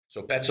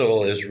So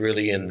Petzl is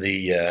really in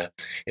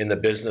the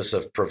business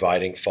of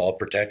providing fall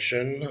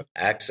protection,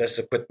 access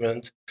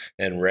equipment,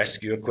 and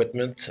rescue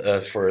equipment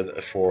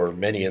for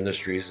many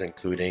industries,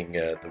 including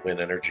the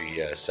wind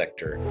energy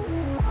sector.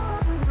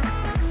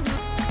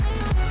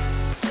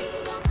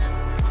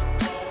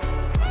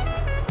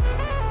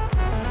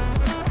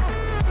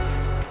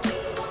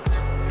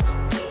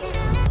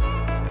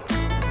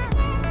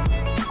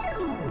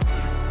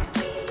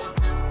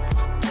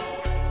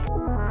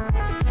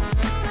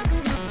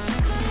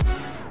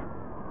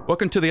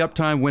 Welcome to the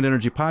Uptime Wind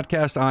Energy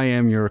Podcast. I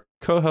am your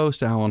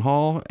co-host, Alan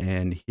Hall,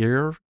 and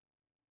here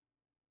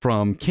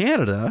from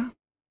Canada,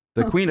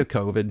 the queen of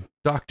COVID,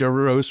 Dr.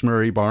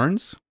 Rosemary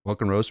Barnes.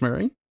 Welcome,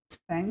 Rosemary.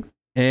 Thanks.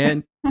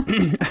 And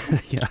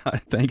yeah,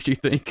 thanks, you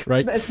think,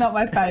 right? It's not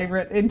my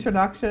favorite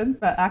introduction,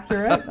 but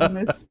accurate on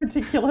this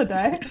particular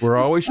day. We're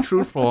always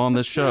truthful on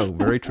this show,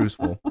 very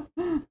truthful.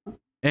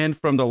 And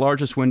from the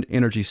largest wind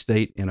energy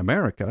state in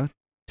America,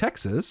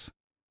 Texas,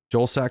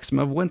 Joel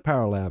Saxman of Wind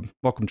Power Lab.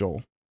 Welcome,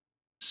 Joel.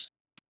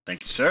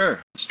 Thank you,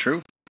 sir. It's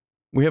true.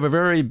 We have a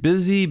very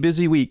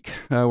busy week.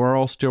 We're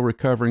all still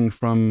recovering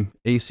from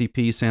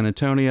ACP San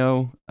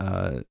Antonio.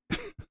 There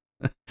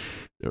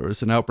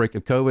was an outbreak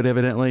of COVID,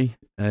 evidently,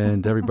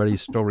 and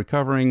everybody's still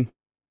recovering.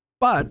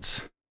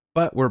 But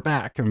we're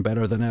back and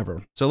better than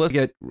ever. So let's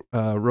get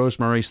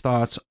Rosemary's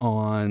thoughts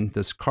on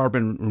this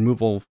carbon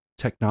removal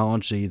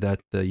technology that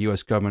the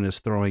U.S. government is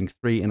throwing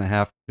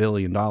 $3.5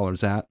 billion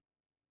at.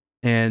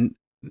 And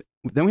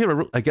then we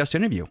have a guest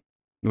interview.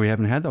 We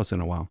haven't had those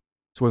in a while.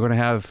 So we're going to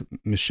have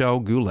Michel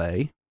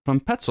Goulet from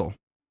Petzl,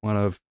 one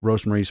of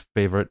Rosemary's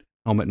favorite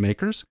helmet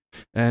makers.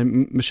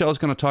 And Michel is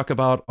going to talk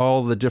about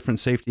all the different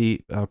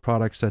safety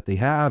products that they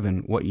have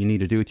and what you need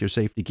to do with your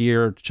safety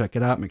gear to check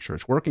it out, make sure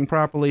it's working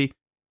properly,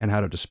 and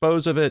how to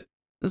dispose of it.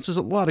 This is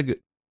a lot of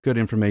good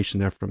information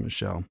there from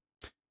Michel.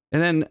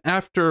 And then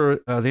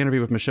after the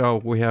interview with Michel,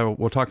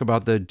 we'll talk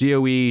about the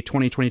DOE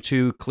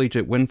 2022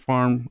 Collegiate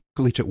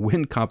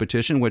Wind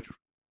Competition, which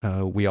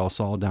we all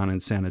saw down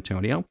in San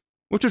Antonio,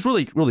 which is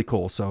really, really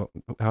cool. So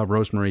how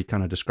Rosemary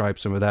kind of describes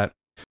some of that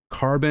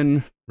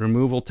carbon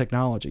removal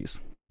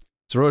technologies.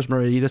 So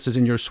Rosemary, this is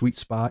in your sweet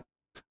spot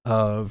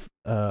of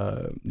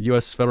the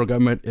U.S. federal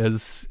government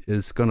is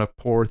going to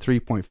pour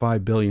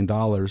 $3.5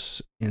 billion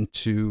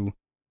into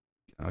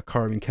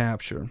carbon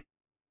capture.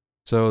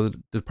 So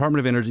the Department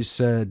of Energy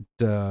said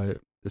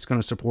it's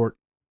going to support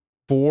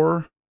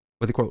 4,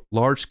 what they quote,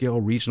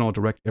 large-scale regional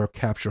direct air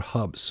capture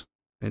hubs.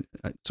 And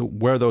so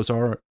where those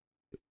are,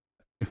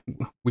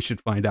 we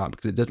should find out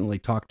because it doesn't really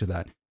talk to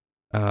that.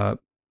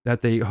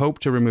 That they hope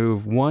to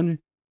remove 1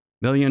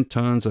 million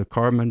tons of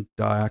carbon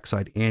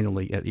dioxide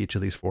annually at each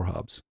of these 4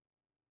 hubs.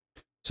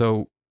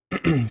 So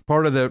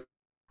part of the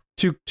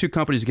two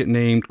companies that get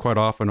named quite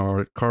often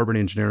are Carbon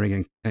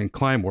Engineering and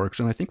Climeworks.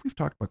 And I think we've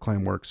talked about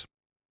Climeworks,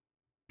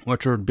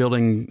 which are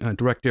building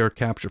direct air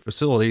capture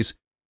facilities.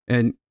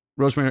 And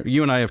Rosemary,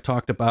 you and I have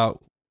talked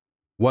about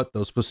what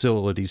those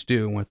facilities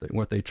do and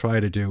what they try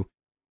to do.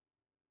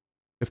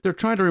 If they're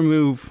trying to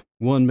remove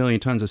 1 million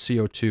tons of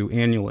CO2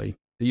 annually,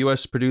 the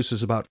U.S.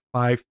 produces about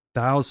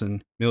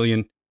 5,000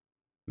 million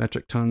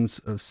metric tons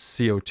of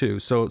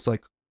CO2. So it's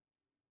like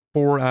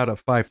 4 out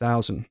of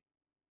 5,000.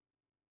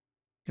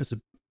 There's a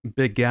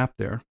big gap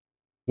there.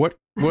 What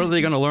are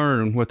they going to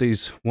learn with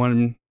these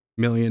 1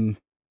 million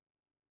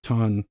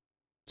ton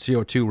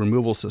CO2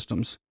 removal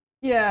systems?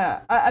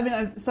 Yeah, I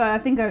mean, so I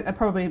think I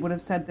probably would have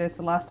said this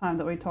the last time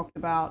that we talked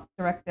about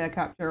direct air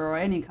capture or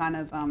any kind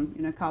of,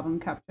 carbon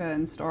capture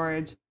and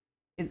storage.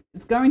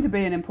 It's going to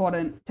be an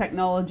important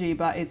technology,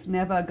 but it's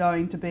never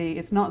going to be,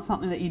 it's not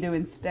something that you do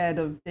instead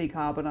of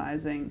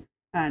decarbonizing.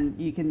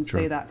 And you can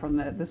see that from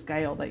the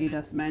scale that you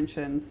just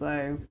mentioned.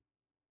 So,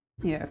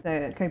 yeah, if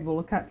they're capable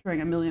of capturing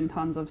 1 million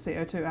tons of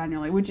CO2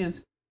 annually, which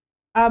is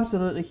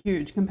absolutely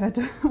huge compared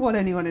to what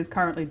anyone is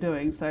currently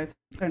doing. So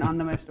don't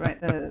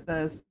underestimate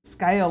the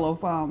scale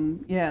of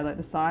like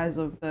the size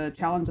of the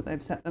challenge that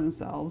they've set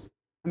themselves.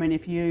 I mean,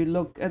 if you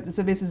look at,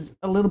 so this is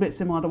a little bit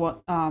similar to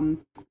what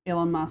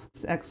Elon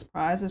Musk's X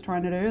Prize is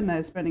trying to do, and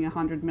they're spending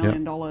 $100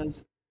 million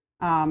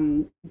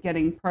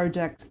getting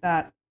projects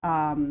that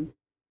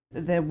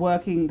they're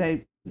working.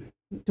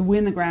 To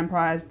win the grand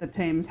prize, the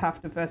teams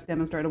have to first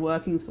demonstrate a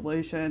working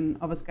solution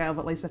of a scale of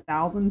at least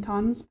 1,000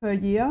 tons per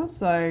year.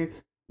 So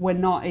we're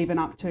not even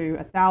up to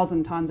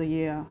 1,000 tons a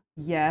year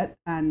yet.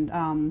 And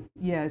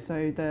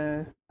so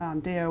the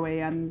DOE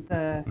and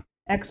the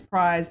X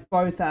Prize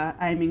both are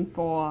aiming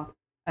for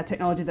a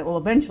technology that will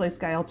eventually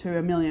scale to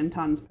 1 million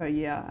tons per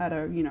year at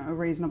a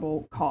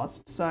reasonable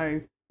cost.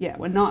 So yeah,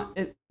 we're not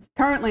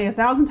currently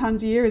 1,000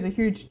 tons a year is a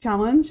huge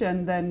challenge,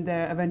 and then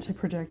they're eventually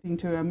projecting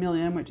to 1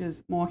 million, which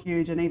is more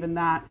huge, and even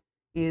that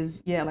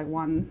is like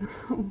one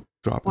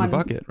drop in the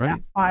bucket,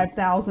 right?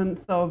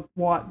 5,000th of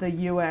what the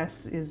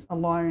US is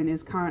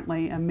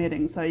currently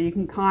emitting. So you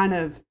can kind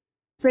of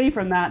see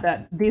from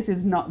that this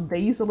is not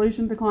the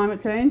solution to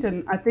climate change.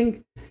 And I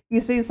think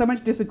you see so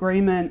much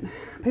disagreement,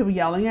 people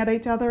yelling at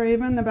each other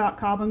even about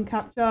carbon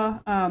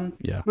capture.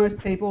 Most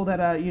people that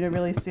are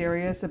really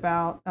serious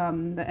about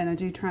the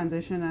energy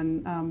transition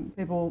and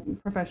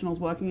professionals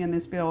working in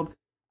this field,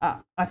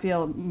 I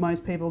feel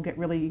most people get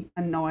really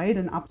annoyed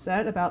and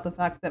upset about the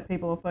fact that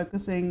people are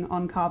focusing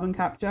on carbon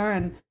capture,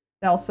 and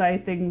they'll say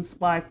things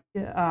like,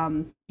 it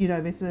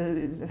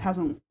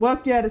hasn't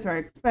worked yet, it's very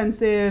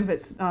expensive,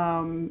 it's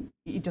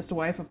just a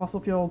way for fossil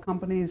fuel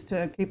companies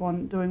to keep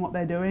on doing what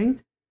they're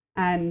doing,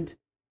 and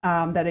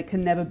that it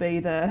can never be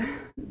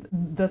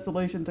the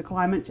solution to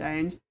climate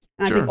change.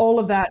 And I think all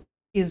of that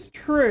is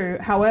true.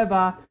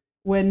 However,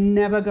 we're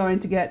never going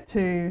to get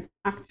to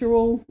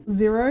actual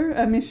zero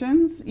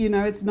emissions.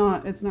 It's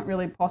not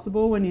really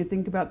possible when you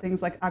think about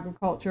things like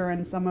agriculture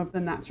and some of the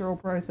natural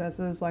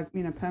processes like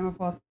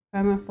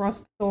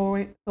permafrost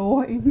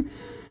thawing,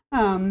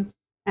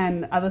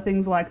 and other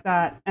things like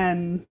that,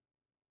 and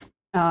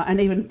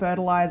even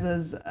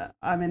fertilizers.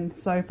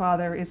 So far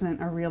there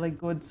isn't a really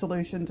good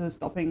solution to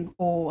stopping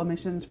all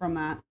emissions from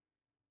that.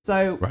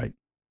 So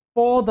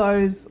for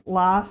those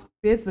last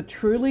bits, the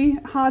truly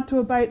hard to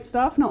abate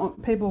stuff,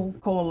 not people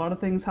call a lot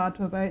of things hard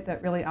to abate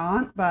that really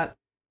aren't, but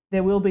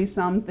there will be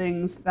some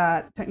things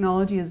that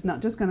technology is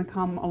not just going to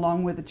come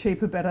along with a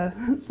cheaper, better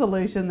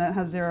solution that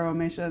has zero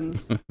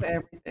emissions for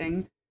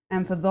everything.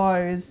 And for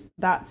those,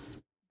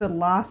 that's the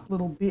last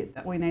little bit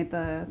that we need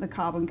the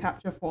carbon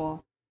capture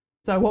for.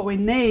 So what we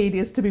need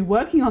is to be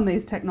working on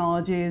these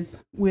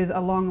technologies with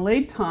a long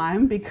lead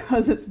time,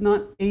 because it's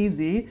not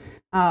easy.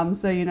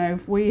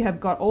 If we have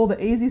got all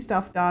the easy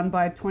stuff done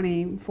by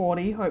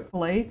 2040,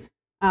 hopefully,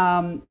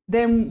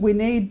 then we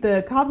need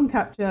the carbon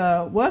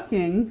capture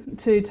working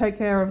to take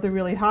care of the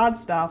really hard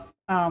stuff.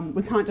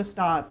 We can't just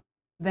start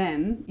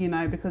then,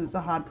 because it's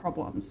a hard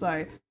problem.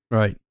 So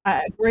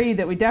I agree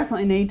that we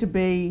definitely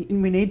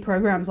need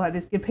programs like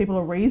this, give people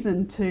a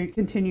reason to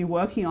continue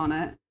working on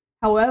it.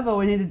 However,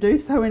 we need to do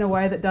so in a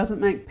way that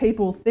doesn't make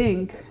people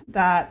think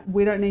that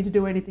we don't need to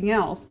do anything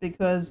else,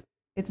 because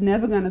it's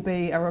never going to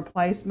be a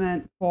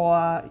replacement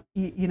for,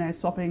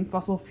 swapping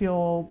fossil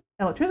fuel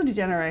electricity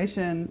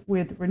generation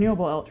with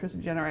renewable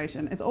electricity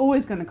generation. It's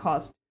always going to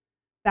cost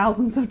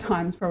thousands of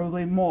times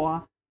probably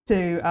more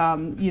to,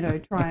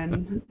 try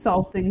and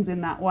solve things in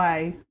that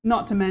way,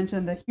 not to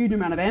mention the huge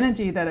amount of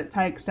energy that it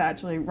takes to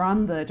actually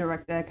run the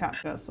direct air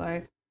capture.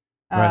 So,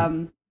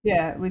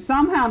 we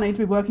somehow need to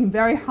be working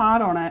very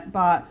hard on it,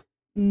 but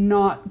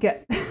not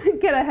get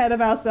ahead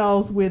of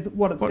ourselves with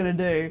what it's going to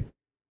do.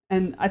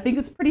 And I think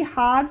it's pretty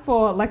hard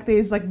for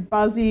these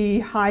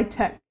buzzy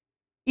high-tech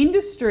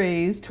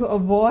industries to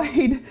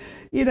avoid,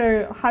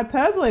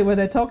 hyperbole where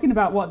they're talking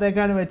about what they're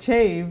going to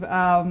achieve.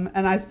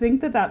 And I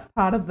think that that's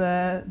part of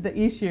the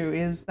issue,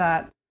 is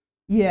that,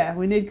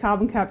 we need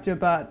carbon capture,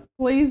 but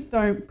please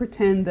don't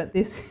pretend that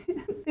this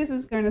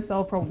is going to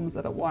solve problems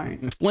that it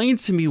won't. Explain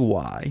to me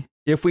why.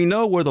 If we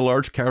know where the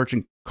large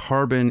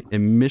carbon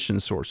emission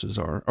sources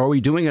are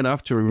we doing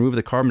enough to remove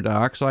the carbon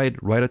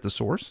dioxide right at the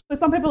source? So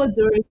some people are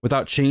doing,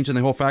 without changing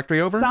the whole factory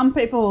over? Some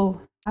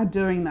people are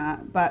doing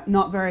that, but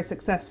not very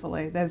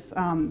successfully. There's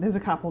a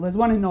couple. There's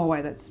one in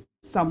Norway that's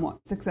somewhat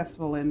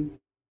successful in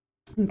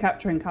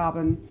capturing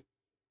carbon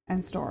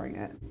and storing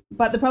it.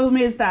 But the problem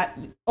is that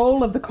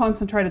all of the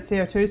concentrated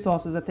CO2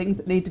 sources are things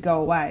that need to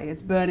go away.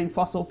 It's burning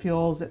fossil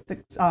fuels.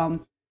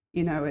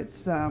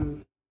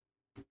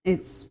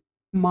 It's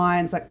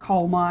mines like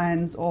coal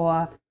mines,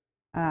 or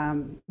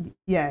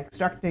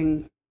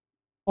extracting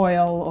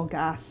oil or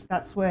gas.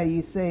 That's where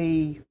you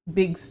see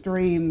big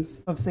streams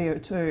of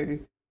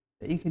CO2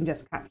 that you can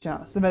just capture.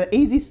 So the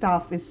easy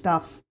stuff is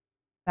stuff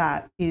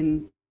that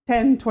in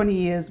 10, 20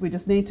 years, we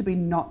just need to be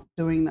not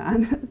doing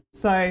that.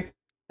 So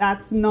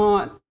that's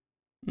not,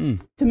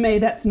 to me,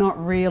 that's not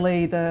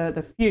really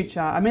the future.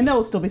 I mean, there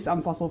will still be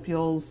some fossil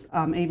fuels,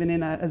 even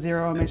in a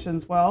zero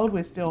emissions world.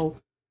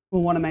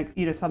 We'll want to make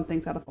some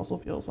things out of fossil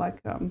fuels,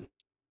 like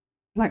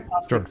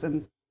plastics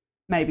and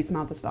maybe some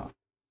other stuff.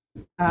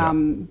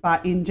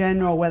 But in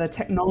general, where the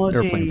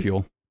technology, airplane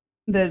fuel,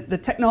 the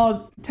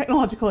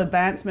technological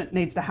advancement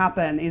needs to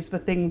happen is for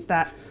things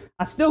that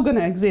are still going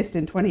to exist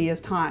in 20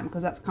 years' time,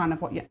 because that's kind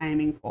of what you're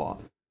aiming for.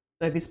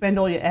 So if you spend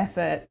all your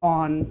effort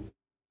on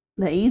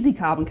the easy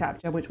carbon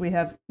capture, which we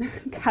have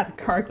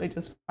categorically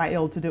just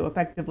failed to do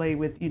effectively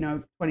with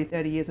 20,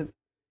 30 years of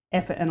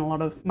effort and a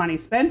lot of money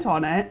spent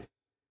on it,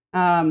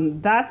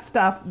 that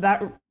stuff,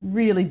 that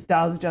really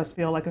does just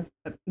feel like a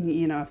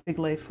fig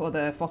leaf for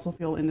the fossil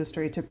fuel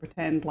industry to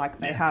pretend like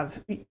they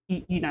have,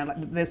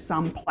 like there's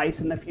some place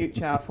in the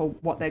future for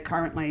what they're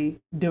currently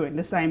doing,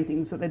 the same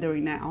things that they're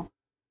doing now.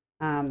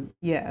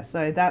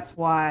 So that's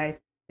why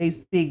these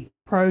big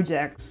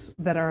projects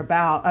that are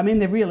about,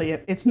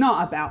 it's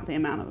not about the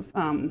amount of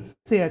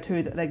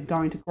CO2 that they're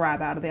going to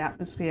grab out of the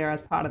atmosphere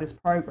as part of this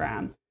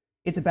program.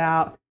 It's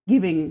about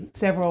giving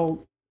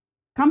several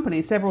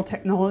companies, several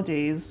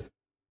technologies,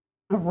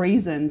 a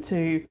reason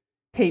to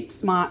keep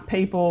smart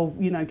people,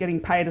 getting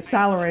paid a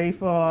salary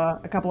for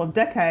a couple of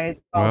decades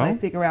while they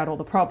figure out all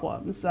the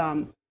problems.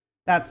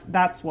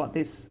 That's what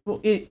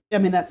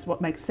that's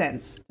what makes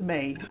sense to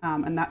me,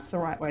 and that's the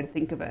right way to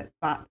think of it.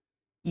 But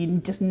you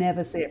just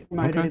never see it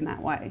promoted in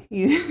that way.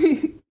 Yeah.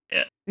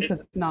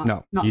 Because it's not.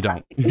 No, not you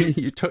don't.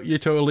 You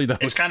totally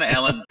don't. It's kind of,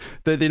 Alan,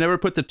 They never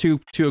put the two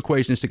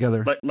equations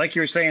together. like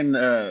you were saying,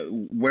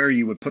 where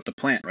you would put the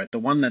plant, right? The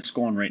one that's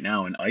going right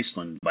now in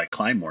Iceland by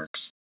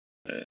Climeworks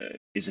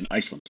is in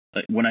Iceland.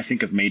 When I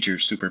think of major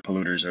super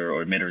polluters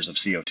or emitters of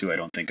CO2, I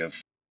don't think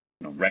of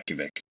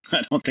Reykjavik.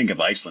 I don't think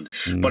of Iceland,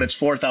 but it's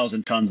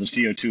 4,000 tons of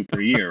CO2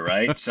 per year,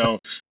 right? So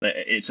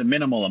it's a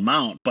minimal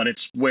amount, but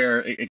it's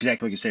where,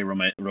 exactly like you say,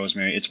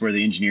 Rosemary, it's where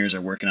the engineers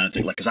are working on it.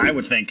 Because I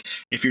would think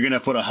if you're going to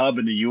put a hub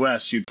in the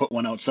U.S., you'd put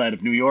one outside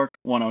of New York,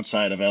 one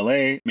outside of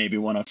L.A., maybe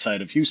one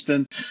outside of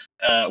Houston,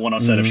 one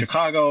outside of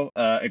Chicago,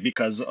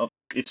 because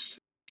it's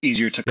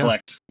easier to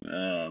collect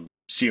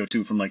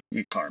CO2 from like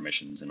car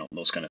emissions and all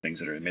those kind of things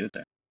that are emitted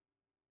there.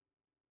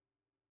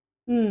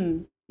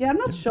 Yeah, I'm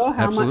not sure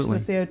how Absolutely.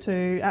 much the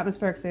CO2,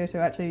 atmospheric CO2,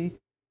 actually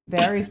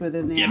varies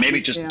within the maybe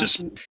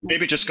atmosphere.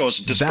 maybe it just goes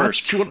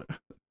dispersed. That's what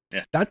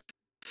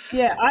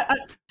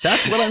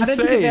I'm I don't saying.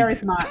 think it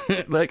varies much.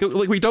 like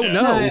we don't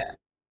know. No.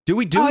 Do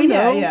we know?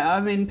 Yeah.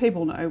 I mean,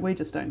 people know. We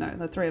just don't know.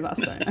 The three of us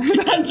don't know.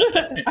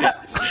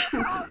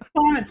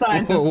 Climate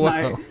scientists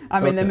know. I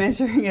mean, they're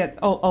measuring it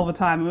all the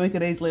time, and we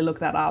could easily look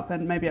that up,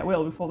 and maybe I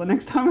will before the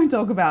next time we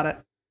talk about it.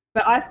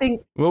 But I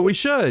think... Well, we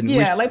should.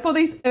 Yeah, like for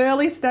these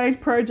early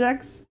stage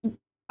projects,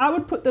 I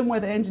would put them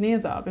where the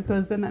engineers are,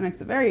 because then that makes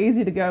it very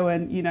easy to go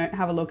and,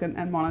 have a look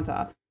and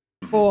monitor.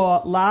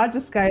 For larger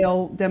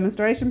scale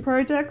demonstration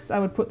projects, I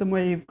would put them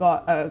where you've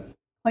got a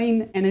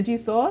clean energy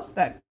source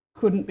that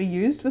couldn't be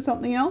used for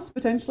something else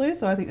potentially.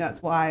 So I think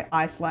that's why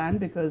Iceland,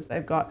 because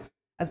they've got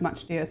as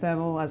much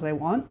geothermal as they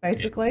want,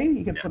 basically.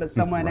 You could put it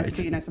somewhere next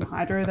to, some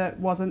hydro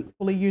that wasn't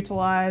fully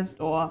utilized,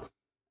 or,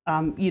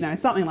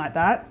 something like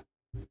that.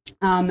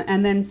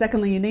 And then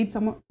secondly, you need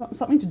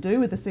something to do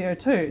with the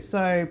CO2.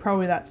 So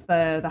probably that's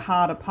the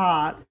harder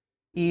part,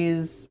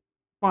 is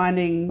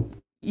finding,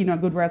 a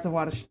good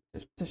reservoir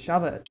to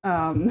shove it.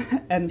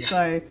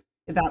 So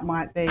that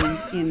might be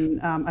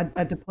in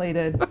a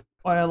depleted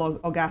oil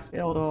or gas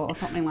field or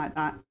something like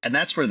that. And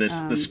that's where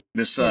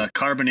this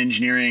carbon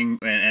engineering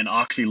and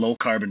Oxy low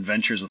carbon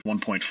ventures with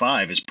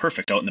 1.5 is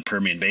perfect out in the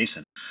Permian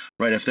Basin,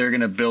 right? If they're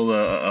going to build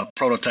a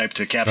prototype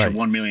to capture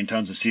 1 million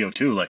tons of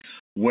CO2, like,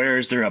 where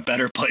is there a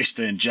better place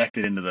to inject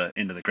it into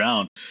the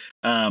ground?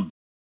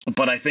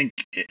 But I think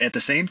at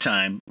the same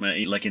time,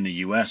 like in the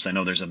U.S., I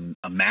know there's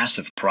a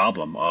massive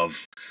problem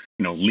of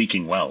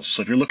leaking wells.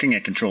 So if you're looking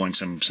at controlling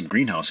some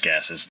greenhouse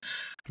gases,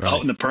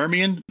 out in the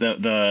Permian,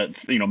 the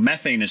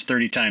methane is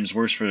 30 times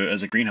worse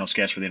as a greenhouse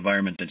gas for the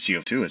environment than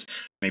CO2 is.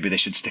 Maybe they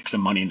should stick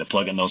some money into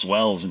plugging those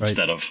wells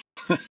instead of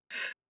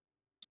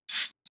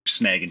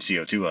snagging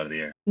CO2 out of the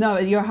air. No,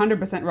 you're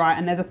 100% right.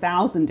 And there's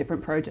 1,000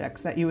 different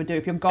projects that you would do.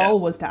 If your goal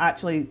was to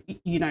actually,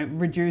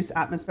 reduce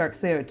atmospheric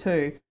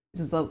CO2,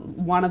 this is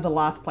one of the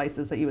last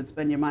places that you would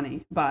spend your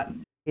money. But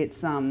it's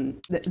so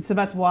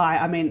that's why,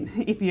 I mean,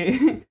 if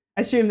you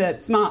assume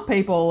that smart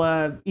people,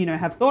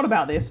 have thought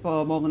about this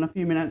for more than a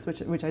few minutes,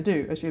 which I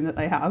do assume that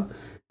they have,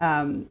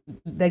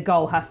 their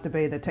goal has to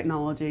be the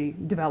technology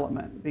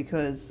development,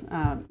 because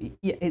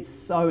it's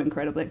so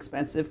incredibly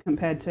expensive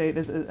compared to,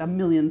 there's a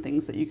million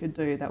things that you could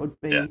do that would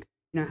be,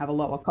 have a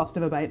lower cost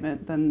of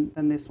abatement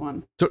than this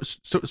one.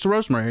 So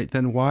Rosemary,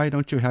 then why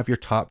don't you have your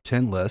top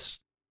 10 list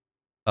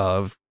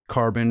of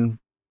carbon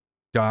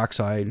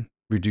dioxide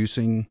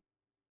reducing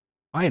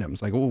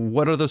items? Like,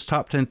 what are those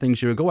top 10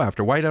 things you would go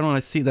after? Why don't I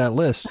see that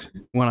list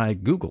when I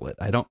Google it?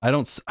 I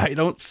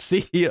don't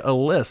see a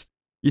list.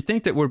 You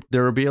think that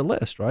there would be a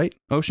list, right?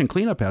 Ocean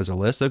Cleanup has a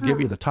list. They'll give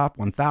you the top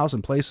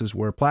 1,000 places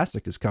where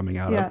plastic is coming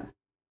out of.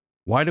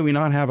 Why do we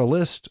not have a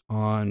list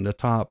on the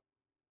top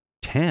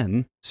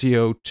 10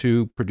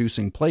 CO2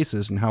 producing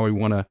places and how we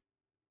want to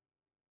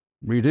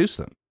reduce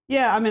them?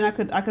 Yeah, I mean, I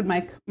could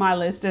make my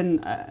list,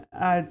 and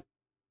I'm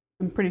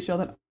pretty sure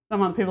that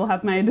some other people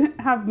have made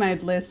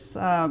lists.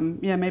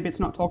 Maybe it's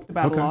not talked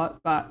about a lot,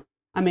 but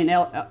I mean,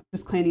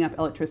 just cleaning up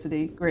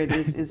electricity grid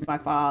is by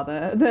far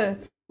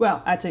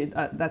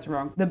that's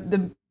wrong.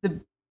 The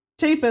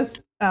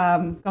cheapest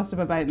cost of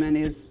abatement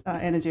is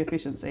energy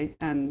efficiency,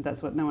 and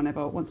that's what no one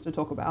ever wants to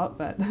talk about.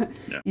 But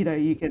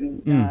you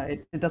can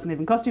it doesn't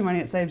even cost you money;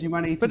 it saves you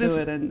money to do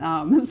it, and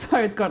so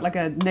it's got like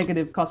a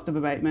negative cost of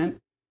abatement.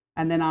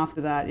 And then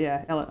after that,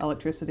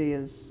 electricity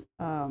is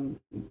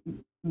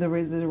the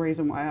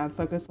reason why I've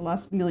focused the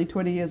last nearly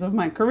 20 years of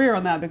my career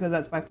on that, because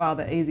that's by far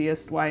the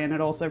easiest way, and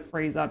it also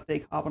frees up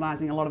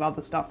decarbonizing a lot of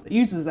other stuff that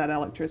uses that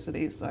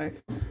electricity. So,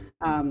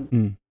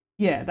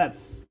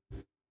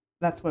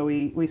 that's where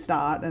we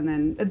start. And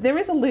then there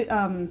is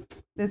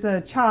there's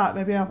a chart.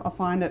 Maybe I'll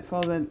find it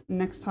for the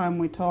next time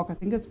we talk. I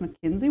think it's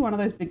McKinsey, one of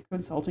those big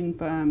consulting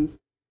firms.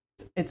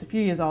 It's a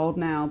few years old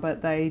now,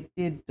 but they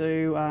did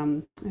do,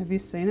 have you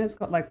seen it? It's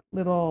got like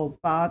little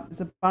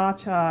it's a bar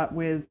chart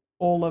with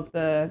all of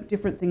the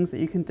different things that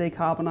you can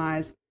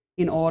decarbonize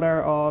in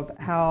order of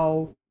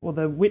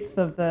the width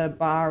of the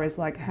bar is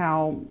like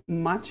how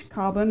much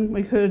carbon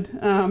we could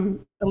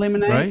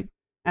eliminate. Right.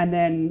 and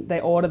then they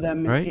order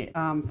them Right.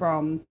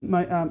 from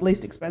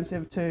least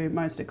expensive to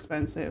most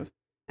expensive.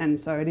 And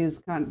so it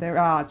is there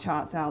are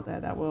charts out there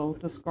that will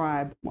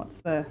describe what's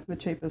the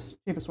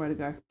cheapest way to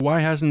go. Why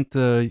hasn't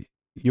the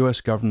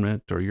U.S.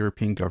 government or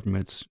European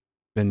governments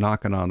been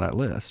knocking on that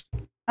list?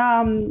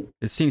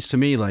 It seems to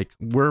me like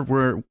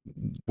we're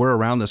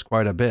around this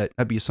quite a bit.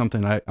 That'd be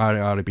something I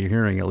ought to be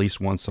hearing at least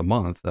once a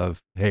month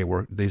of, hey,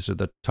 these are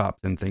the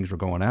top 10 things we're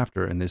going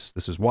after, and this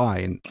is why.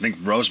 And I think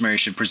Rosemary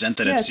should present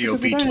that at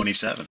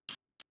COP27.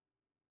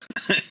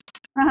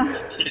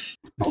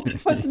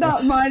 It's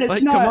not mine. It's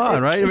like, not. Come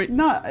on, right?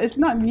 It's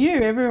not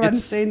new.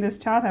 Everyone's seen this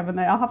chart, haven't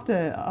they? I'll have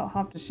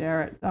to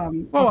share it.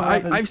 Well,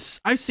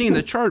 I've seen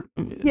the chart.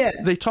 Yeah,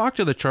 they talk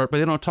to the chart, but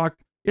they don't talk.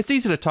 It's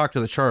easy to talk to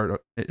the chart.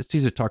 It's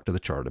easy to talk to the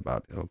chart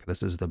about, okay,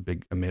 this is the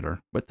big emitter.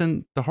 But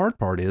then the hard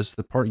part is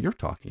the part you're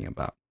talking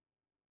about,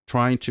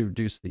 trying to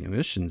reduce the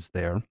emissions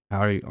there.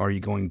 How are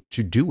you going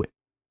to do it?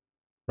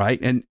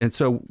 Right. And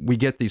so we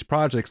get these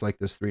projects like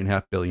this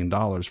 $3.5 billion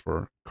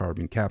for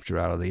carbon capture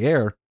out of the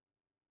air,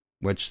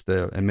 which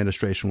the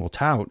administration will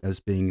tout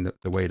as being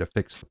the way to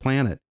fix the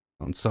planet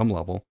on some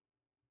level.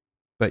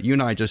 But you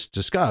and I just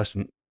discussed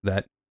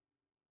that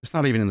it's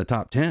not even in the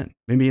top 10,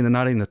 maybe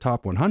not even the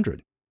top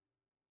 100.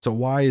 So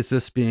why is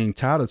this being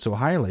touted so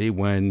highly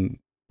when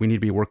we need to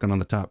be working on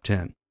the top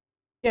 10?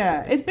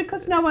 Yeah, it's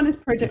because no one is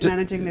project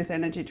managing this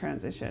energy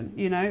transition.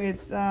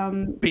 It's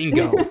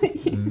bingo.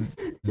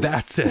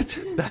 That's it.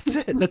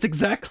 That's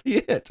exactly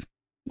it.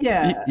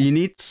 Yeah, you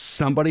need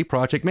somebody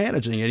project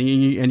managing,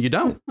 and you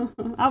don't.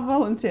 I'll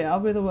volunteer.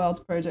 I'll be the world's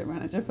project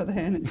manager for the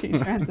energy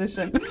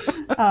transition.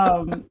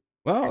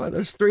 Well,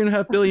 there's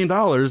 $3.5 billion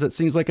that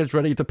seems like it's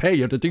ready to pay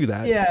you to do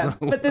that. Yeah, so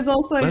but there's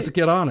also, let's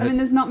get on it. I mean,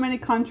 there's not many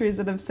countries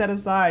that have set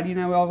aside,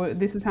 well,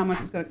 this is how much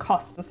it's going to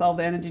cost to solve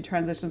the energy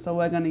transition, so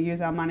we're going to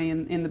use our money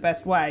in the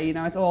best way.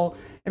 It's all,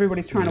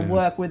 everybody's trying to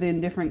work within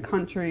different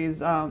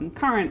countries'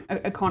 current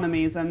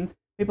economies, and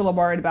people are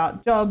worried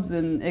about jobs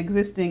and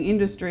existing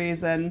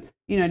industries and,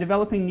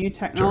 developing new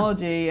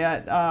technology.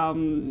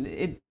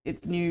 Sure.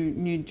 It's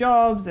new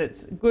jobs.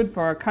 It's good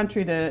for a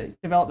country to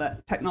develop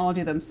that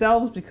technology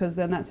themselves, because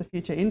then that's a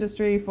future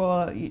industry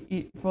for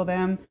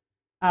them.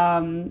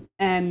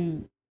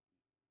 And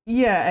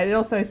yeah, it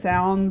also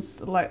sounds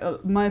like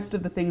most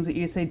of the things that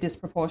you see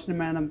disproportionate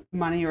amount of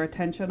money or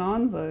attention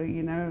on. So,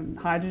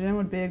 hydrogen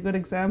would be a good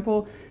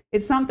example.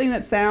 It's something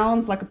that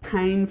sounds like a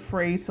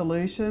pain-free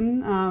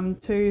solution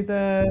to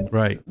the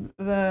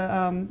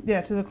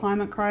to the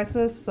climate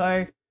crisis.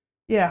 So,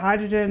 yeah,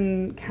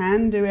 hydrogen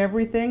can do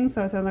everything.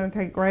 So it sounds like,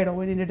 okay, great. All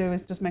we need to do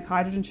is just make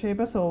hydrogen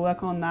cheaper. So we'll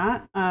work on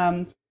that.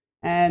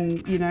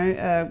 And,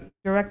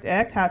 direct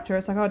air capture,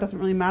 it's like, it doesn't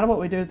really matter what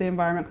we do to the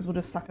environment because we'll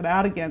just suck it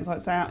out again. So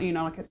it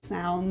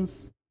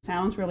sounds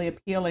really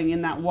appealing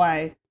in that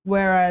way.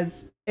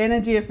 Whereas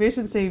energy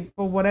efficiency,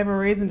 for whatever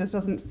reason, just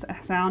doesn't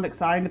sound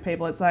exciting to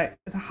people. It's like,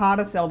 it's a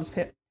harder sell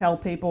to tell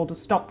people to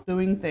stop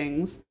doing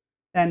things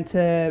than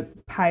to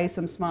pay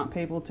some smart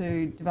people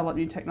to develop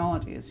new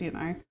technologies,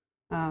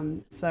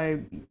 So,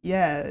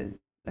 yeah,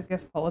 I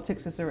guess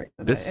politics is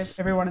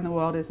everyone in the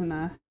world isn't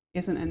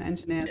an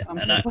engineer.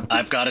 Yeah,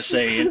 I've got to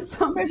say,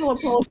 some people are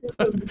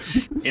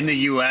politicians. In the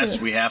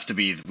U.S., we've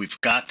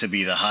got to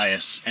be the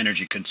highest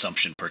energy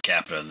consumption per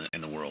capita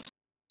in the world.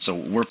 So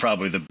we're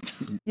probably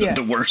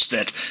the worst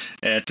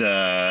at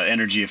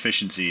energy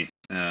efficiency.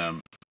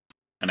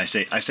 And I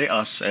say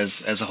us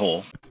as a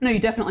whole. No, you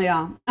definitely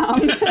are.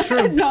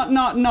 Sure.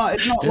 Not.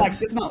 It's not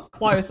like it's not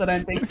close. I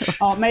don't think.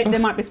 There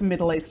might be some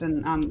Middle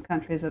Eastern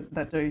countries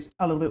that do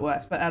a little bit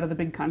worse, but out of the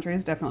big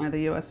countries, definitely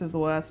the US is the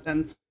worst,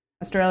 and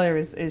Australia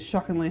is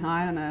shockingly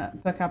high on a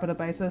per capita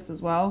basis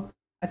as well.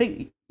 I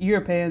think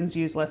Europeans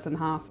use less than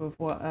half of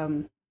what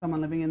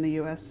someone living in the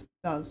US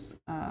does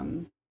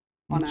on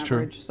That's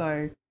average. True.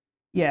 So,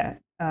 yeah,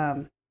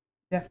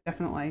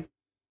 definitely.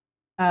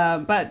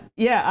 But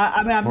yeah,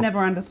 I mean, I've never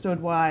understood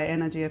why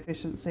energy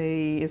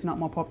efficiency is not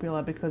more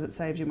popular, because it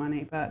saves you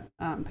money, but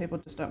people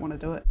just don't want to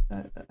do it.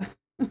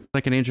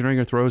 Like an Engineering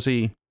with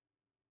Rosie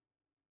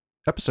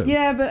episode.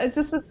 Yeah, but it's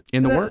just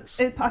in the works.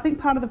 I think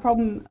part of the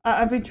problem,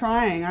 I've been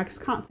trying, I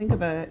just can't think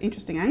of an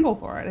interesting angle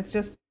for it.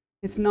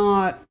 It's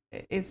not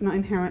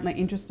inherently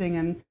interesting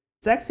and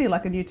sexy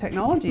like a new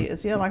technology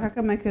is. Yeah, like I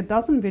could make a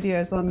dozen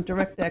videos on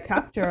direct air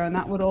capture, and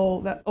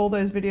all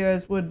those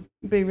videos would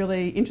be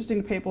really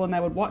interesting to people, and they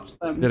would watch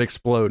them. It'd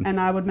explode. And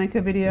I would make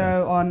a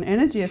video on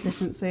energy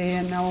efficiency,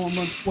 and no one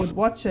would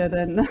watch it.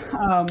 And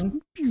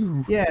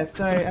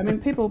so I mean,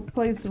 people,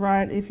 please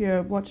write, if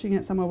you're watching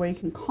it somewhere where you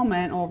can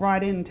comment, or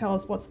write in and tell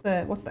us what's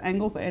the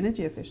angle for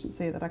energy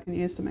efficiency that I can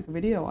use to make a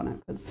video on it,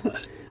 because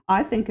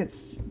I think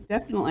it's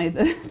definitely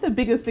the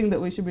biggest thing that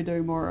we should be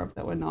doing more of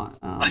that we're not.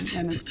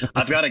 And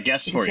I've got a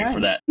guest for you for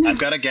that. I've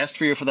got a guest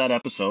for you for that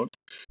episode.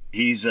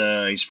 He's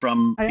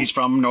from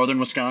northern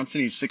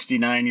Wisconsin. He's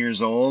 69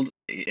 years old,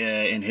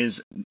 and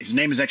his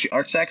name is actually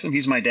Art Saxon.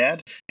 He's my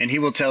dad, and he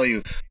will tell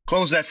you,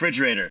 close that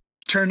refrigerator,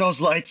 turn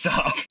those lights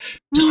off,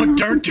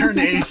 don't turn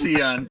the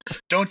AC on,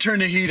 don't turn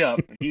the heat up.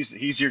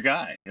 He's your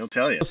guy. He'll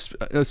tell you.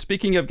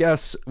 Speaking of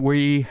guests,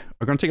 we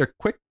are going to take a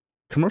quick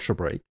commercial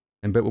break.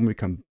 But when we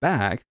come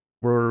back,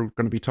 we're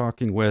going to be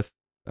talking with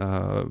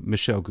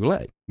Michel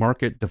Goulet,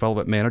 Market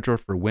Development Manager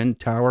for Wind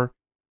Tower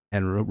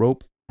and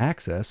Rope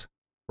Access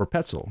for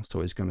Petzl.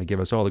 So he's going to give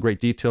us all the great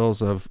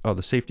details of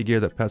the safety gear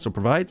that Petzl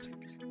provides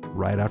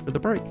right after the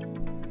break.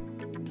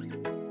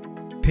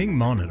 Ping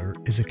Monitor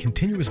is a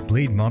continuous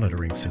blade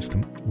monitoring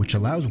system which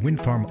allows wind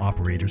farm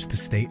operators to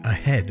stay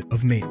ahead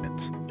of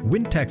maintenance.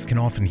 Wind techs can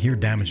often hear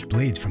damaged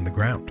blades from the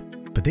ground,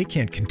 but they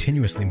can't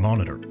continuously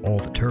monitor all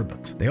the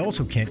turbines. They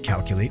also can't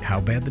calculate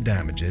how bad the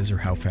damage is or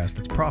how fast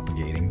it's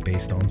propagating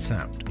based on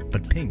sound,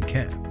 but Ping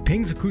can.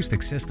 Ping's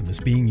acoustic system is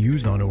being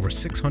used on over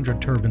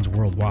 600 turbines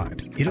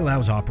worldwide. It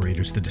allows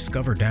operators to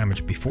discover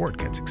damage before it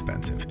gets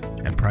expensive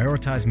and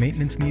prioritize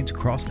maintenance needs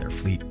across their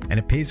fleet, and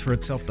it pays for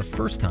itself the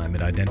first time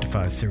it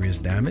identifies serious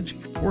damage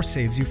or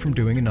saves you from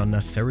doing an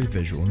unnecessary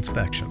visual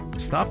inspection.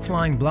 Stop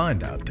flying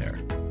blind out there.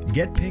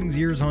 Get Ping's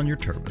ears on your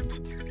turbines.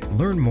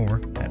 Learn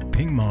more at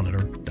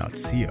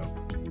pingmonitor.co.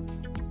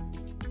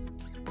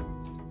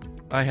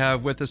 I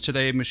have with us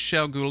today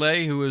Michel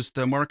Goulet, who is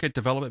the Market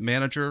Development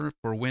Manager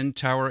for Wind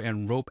Tower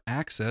and Rope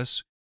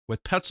Access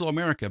with Petzl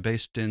America,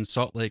 based in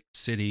Salt Lake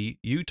City,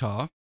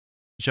 Utah.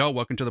 Michel,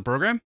 welcome to the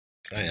program.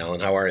 Hi,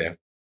 Alan. How are you?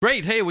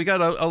 Great. Hey, we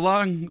got a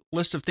long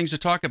list of things to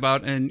talk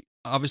about, and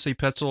obviously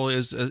Petzl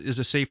is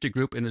a safety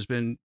group and has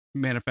been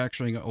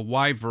manufacturing a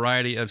wide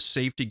variety of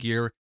safety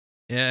gear,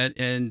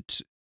 and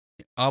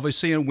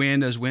obviously in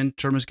wind, as wind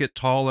turbines get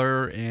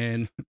taller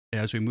and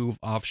as we move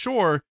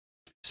offshore,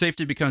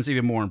 safety becomes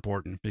even more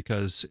important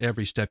because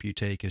every step you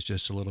take is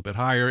just a little bit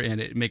higher, and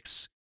it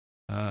makes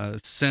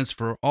sense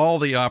for all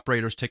the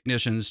operators,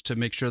 technicians, to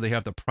make sure they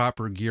have the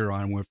proper gear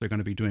on if they're going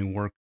to be doing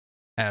work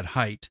at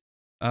height.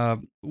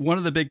 One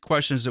of the big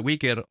questions that we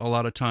get a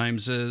lot of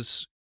times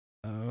is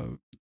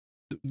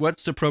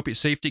what's the appropriate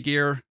safety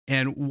gear,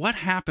 and what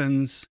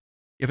happens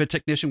if a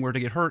technician were to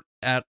get hurt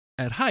at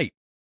height?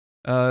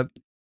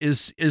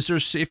 Is there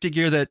safety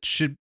gear that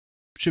should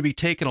be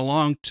taken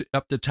along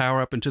up the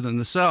tower, up into the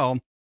nacelle,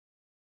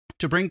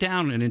 to bring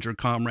down an injured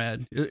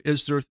comrade?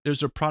 Is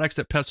there products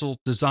that Petzl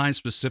designed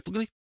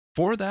specifically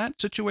for that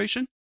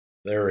situation?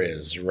 There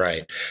is,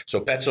 right.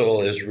 So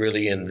Petzl is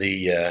really in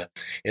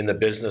the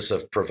business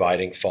of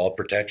providing fall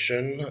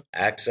protection,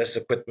 access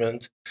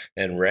equipment,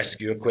 and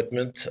rescue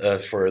equipment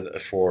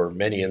for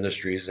many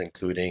industries,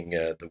 including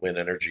the wind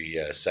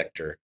energy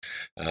sector.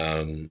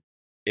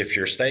 If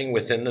you're staying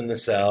within the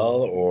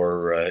nacelle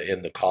or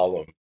in the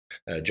column,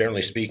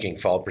 generally speaking,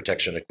 fall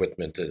protection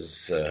equipment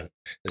is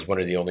one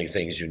of the only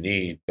things you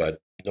need. But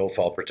no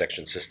fall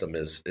protection system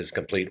is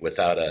complete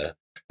without a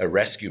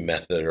rescue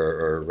method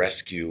or a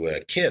rescue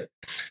kit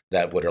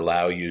that would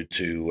allow you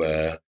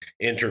to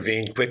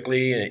intervene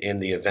quickly in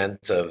the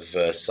event of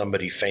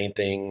somebody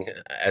fainting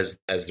as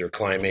they're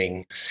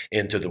climbing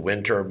into the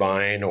wind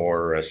turbine,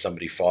 or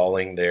somebody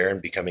falling there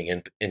and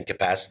becoming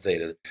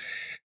incapacitated.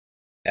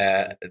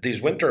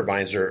 These wind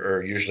turbines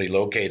are usually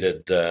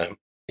located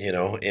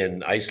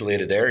in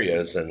isolated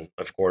areas, and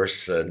of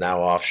course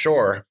now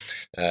offshore,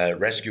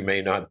 rescue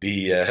may not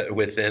be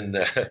within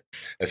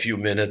a few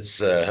minutes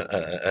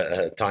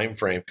time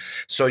frame.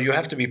 So you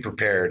have to be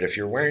prepared. If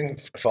you're wearing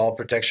fall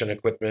protection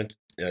equipment,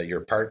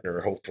 your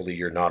partner, hopefully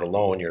you're not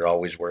alone, you're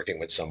always working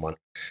with someone,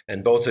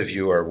 and both of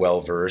you are well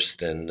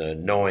versed in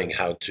knowing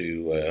how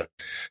to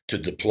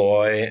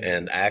deploy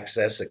and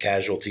access a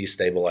casualty,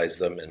 stabilize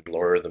them, and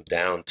lower them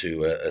down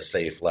to a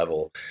safe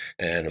level.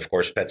 And of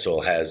course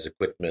Petzl has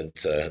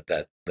equipment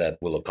that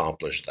will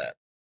accomplish that.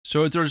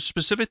 So are there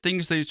specific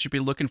things that you should be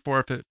looking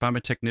for if I'm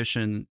a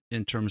technician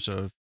in terms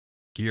of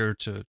gear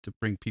to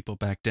bring people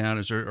back down?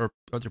 Are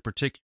there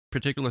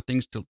particular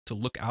things to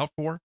look out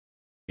for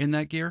in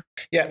that gear?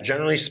 Yeah,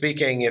 generally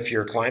speaking, if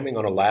you're climbing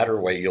on a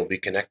ladderway, you'll be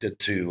connected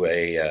to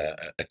a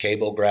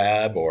cable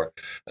grab or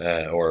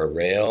a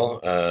rail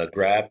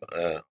grab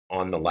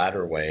on the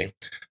ladderway,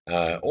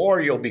 or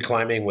you'll be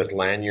climbing with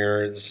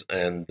lanyards.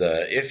 And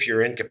if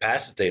you're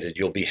incapacitated,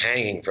 you'll be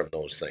hanging from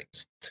those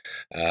things.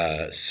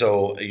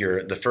 So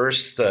the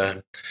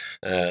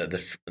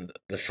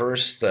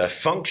first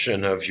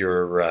function of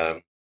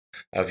your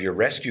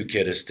rescue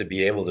kit is to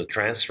be able to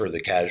transfer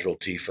the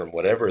casualty from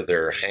whatever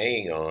they're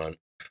hanging on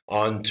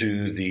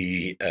onto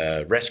the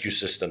rescue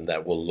system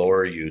that will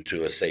lower you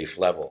to a safe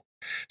level.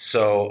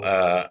 So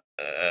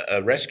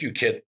a rescue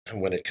kit,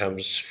 when it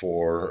comes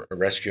for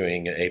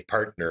rescuing a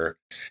partner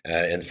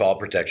in fall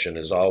protection,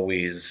 is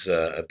always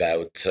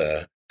about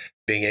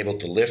being able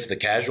to lift the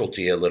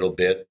casualty a little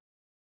bit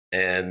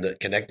and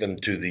connect them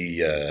to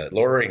the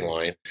lowering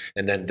line,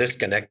 and then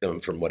disconnect them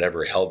from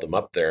whatever held them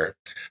up there,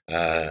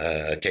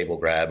 a cable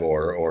grab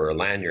or a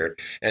lanyard.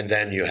 And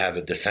then you have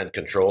a descent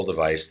control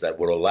device that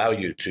will allow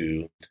you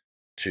to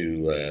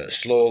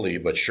slowly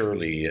but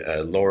surely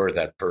lower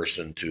that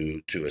person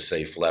to a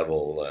safe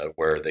level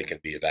where they can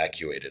be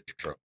evacuated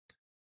from.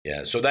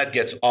 Yeah, so that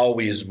gets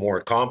always more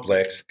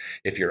complex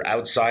if you're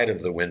outside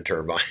of the wind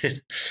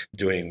turbine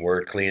doing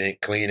work,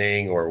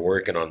 cleaning or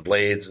working on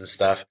blades and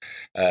stuff.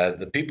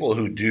 The people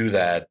who do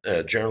that,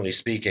 generally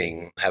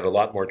speaking, have a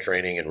lot more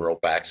training in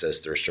rope access.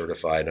 They're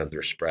certified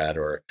under SPRAD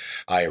or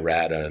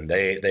IRATA, and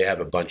they have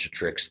a bunch of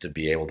tricks to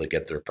be able to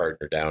get their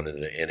partner down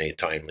in a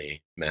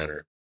timely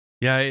manner.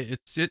 Yeah,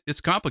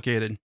 it's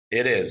complicated.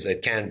 It is.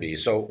 It can be.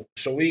 So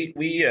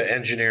we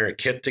engineer a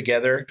kit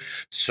together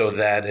so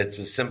that it's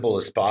as simple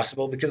as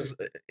possible. Because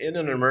in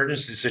an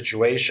emergency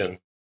situation,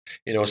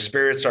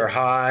 spirits are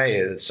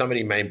high.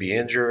 Somebody may be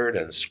injured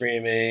and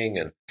screaming,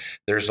 and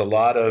there's a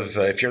lot of.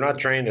 If you're not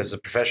trained as a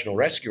professional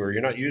rescuer,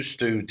 you're not used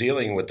to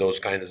dealing with those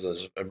kinds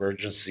of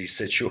emergency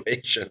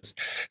situations.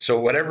 So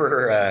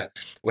whatever a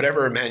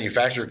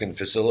manufacturer can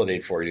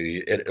facilitate for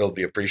you, it'll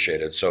be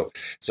appreciated. So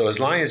as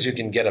long as you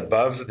can get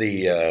above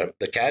the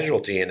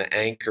casualty and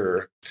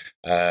anchor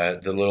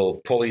the little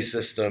pulley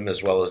system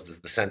as well as the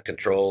descent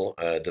control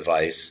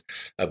device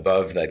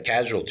above that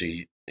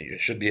casualty, you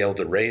should be able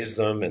to raise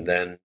them and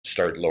then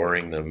start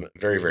lowering them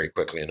very, very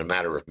quickly in a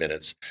matter of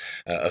minutes.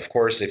 Of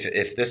course,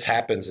 if this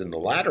happens in the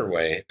latter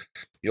way,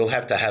 you'll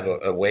have to have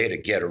a way to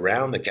get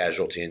around the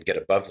casualty and get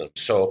above them.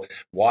 So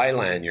Y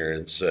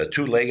lanyards,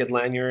 two-legged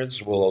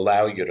lanyards, will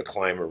allow you to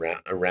climb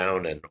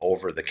around and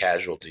over the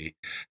casualty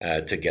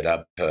to get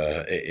up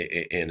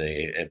in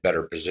a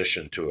better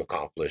position to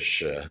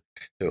accomplish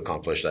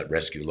that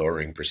rescue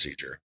lowering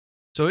procedure.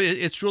 So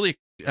it's really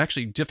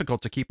actually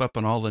difficult to keep up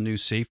on all the new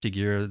safety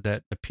gear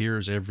that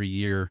appears every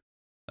year.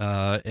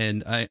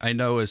 And I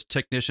know as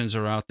technicians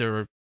are out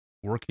there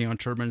working on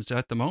turbines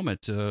at the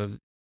moment,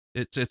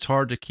 it's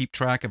hard to keep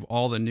track of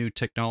all the new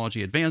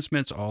technology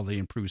advancements, all the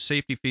improved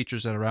safety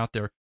features that are out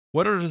there.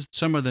 What are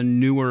some of the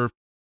newer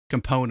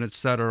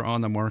components that are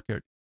on the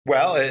market?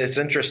 Well, it's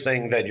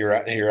interesting that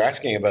you're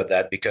asking about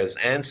that, because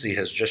ANSI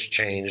has just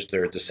changed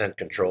their descent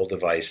control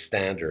device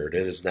standard.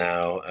 It is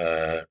now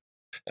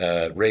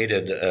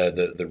rated,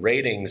 the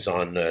ratings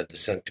on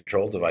descent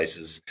control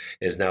devices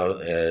is now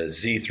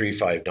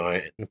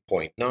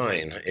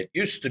Z359.9. It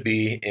used to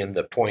be in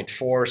the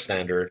 0.4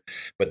 standard,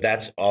 but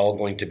that's all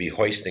going to be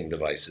hoisting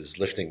devices,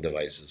 lifting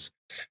devices.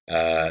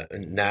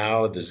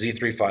 Now the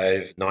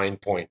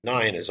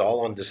Z359.9 is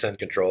all on descent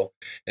control,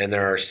 and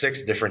there are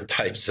 6 different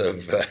types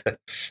of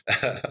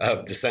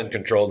descent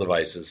control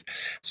devices.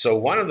 So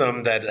one of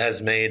them that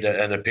has made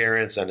an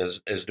appearance and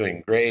is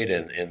doing great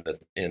in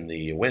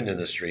the wind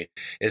industry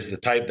is the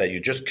type that you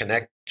just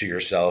connect to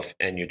yourself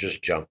and you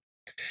just jump.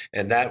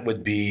 And that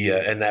would be,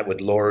 and that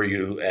would lower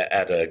you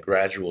at a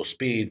gradual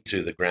speed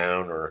to the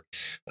ground, or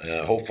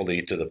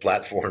hopefully to the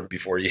platform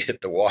before you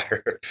hit the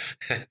water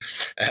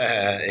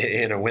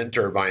in a wind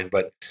turbine.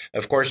 But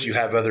of course, you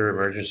have other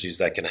emergencies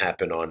that can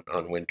happen on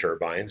wind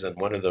turbines, and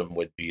one of them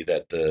would be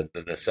that the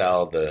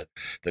nacelle, the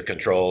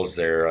controls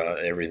there,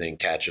 everything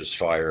catches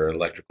fire,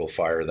 electrical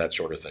fire, that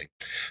sort of thing.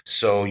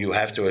 So you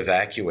have to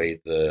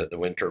evacuate the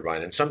wind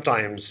turbine, and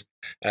sometimes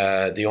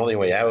the only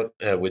way out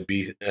would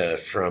be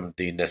from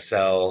the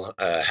nacelle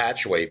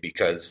hatchway,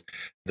 because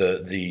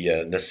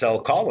the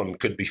nacelle column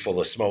could be full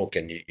of smoke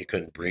and you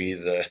couldn't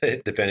breathe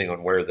depending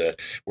on where the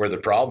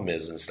problem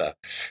is and stuff.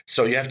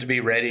 So you have to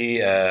be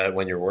ready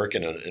when you're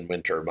working in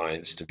wind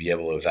turbines to be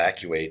able to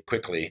evacuate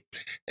quickly.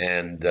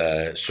 And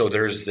so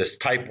there's this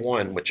type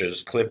 1, which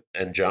is clip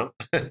and jump.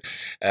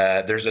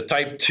 There's a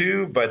type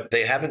 2, but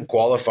they haven't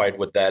qualified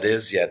what that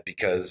is yet,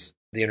 because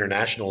the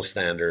international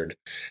standard,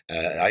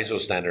 ISO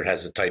standard,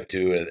 has a type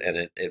 2,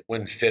 and it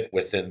wouldn't fit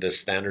within this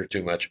standard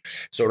too much.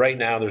 So right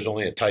now there's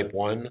only a type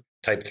 1,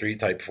 type 3,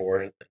 type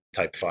 4, and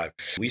type 5.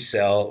 We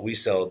sell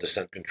a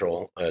descent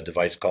control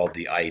device called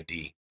the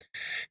ID.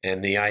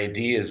 And the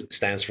ID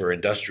stands for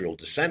Industrial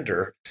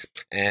Descender,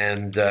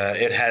 and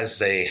it has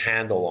a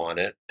handle on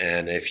it.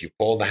 And if you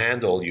pull the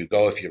handle, you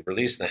go. If you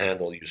release the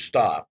handle, you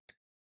stop.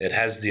 It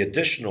has the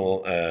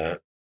additional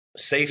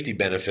safety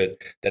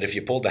benefit that if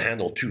you pull the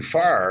handle too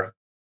far,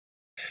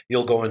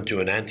 you'll go into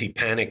an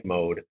anti-panic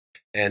mode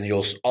and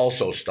you'll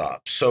also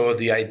stop. So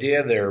the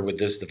idea there with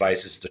this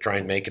device is to try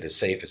and make it as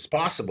safe as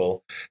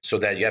possible, so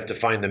that you have to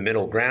find the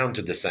middle ground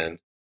to descend.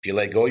 If you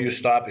let go, you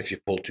stop. If you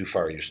pull too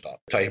far, you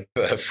stop. Type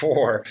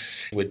 4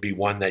 would be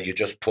one that you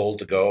just pull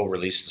to go,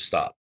 release to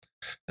stop.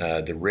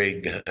 The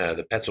rig,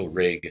 the Petzl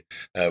rig,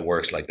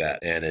 works like that.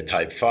 And in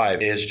type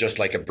 5 is just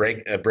like a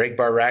brake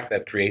bar rack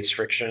that creates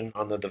friction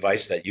on the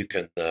device, that you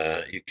can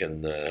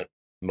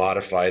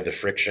modify the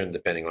friction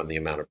depending on the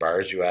amount of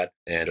bars you add,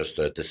 and just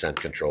a descent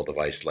control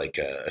device like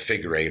a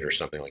figure 8 or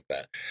something like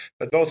that.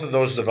 But both of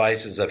those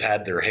devices have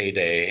had their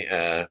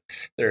heyday.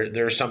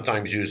 They're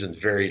sometimes used in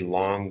very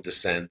long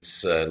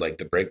descents, like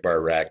the brake bar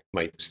rack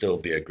might still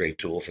be a great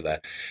tool for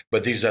that.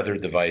 But these other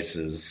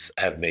devices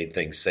have made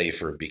things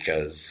safer,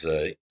 because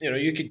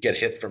you could get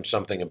hit from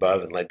something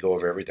above and let go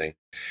of everything.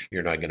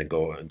 You're not going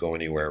to go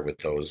anywhere with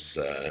those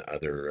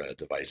other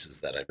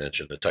devices that I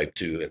mentioned, the type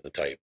 2 and the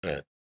type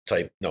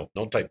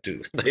no type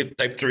 2,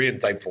 type 3 and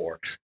type 4.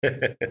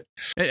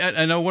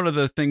 I know one of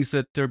the things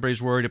that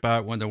everybody's worried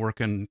about when they're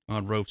working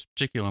on ropes,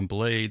 particularly on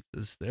blades,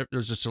 is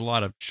there's just a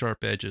lot of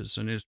sharp edges,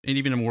 and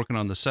even in working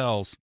on the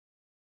cells,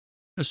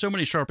 there's so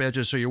many sharp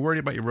edges. So you're worried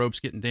about your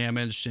ropes getting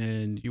damaged,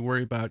 and you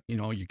worry about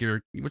your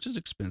gear, which is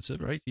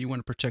expensive, right? You want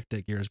to protect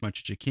that gear as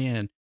much as you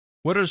can.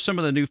 What are some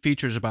of the new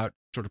features about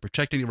sort of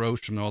protecting the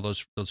ropes from all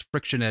those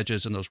friction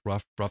edges and those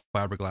rough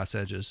fiberglass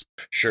edges?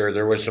 Sure,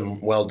 there was some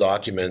well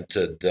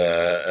documented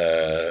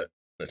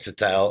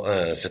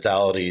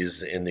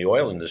fatalities in the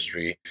oil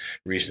industry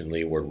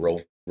recently where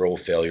roll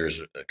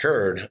failures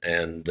occurred,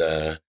 and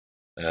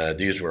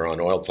these were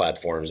on oil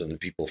platforms, and the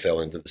people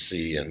fell into the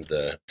sea. And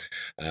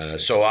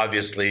so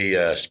obviously,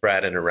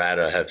 Spratt and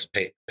Errata have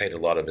paid a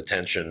lot of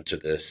attention to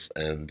this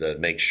and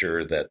make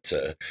sure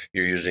that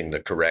you're using the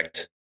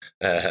correct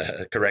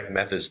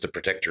methods to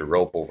protect your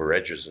rope over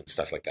edges and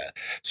stuff like that.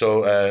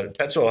 So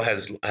Petzl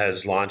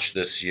has launched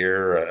this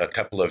year a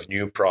couple of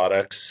new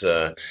products.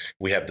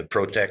 We have the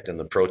Protect and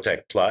the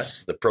Protect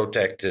Plus. The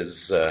Protect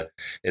is a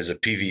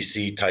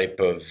PVC type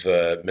of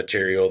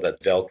material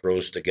that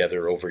velcros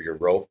together over your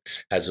rope.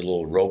 Has a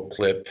little rope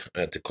clip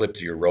to clip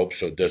to your rope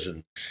so it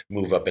doesn't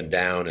move up and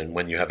down. And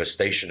when you have a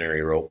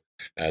stationary rope,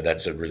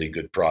 that's a really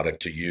good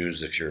product to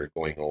use if you're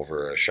going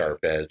over a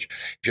sharp edge.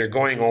 If you're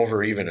going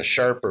over even a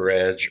sharper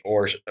edge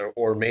or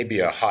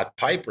maybe a hot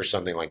pipe or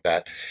something like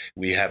that,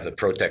 we have the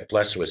Protect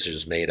Plus, which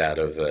is made out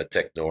of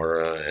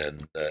Technora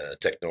and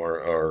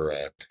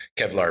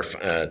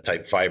Kevlar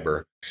type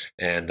fiber.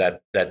 And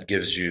that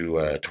gives you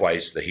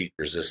twice the heat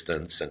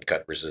resistance and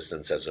cut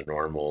resistance as a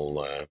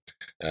normal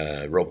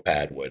rope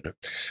pad would.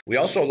 We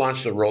also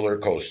launched the roller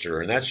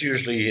coaster, and that's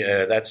usually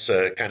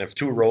kind of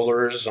two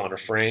rollers on a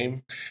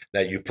frame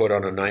that you put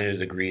on a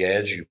 90-degree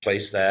edge. You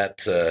place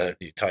that,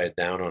 you tie it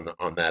down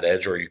on that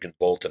edge, or you can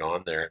bolt it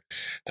on there.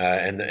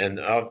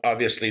 And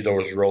obviously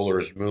those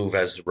rollers move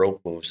as the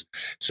rope moves.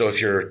 So if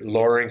you're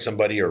lowering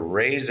somebody or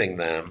raising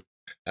them,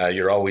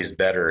 you're always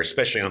better,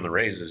 especially on the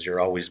raises. You're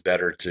always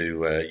better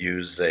to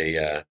use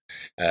a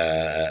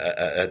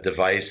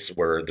device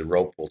where the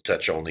rope will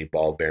touch only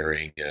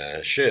ball-bearing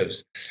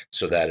sheaves,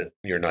 so that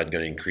you're not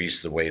going to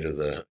increase the weight of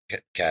the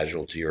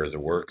casualty or the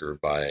worker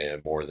by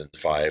more than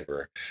 5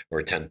 or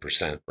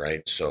 10%,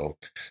 right? So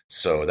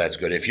that's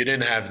good. If you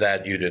didn't have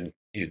that, you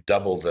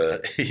double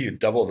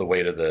the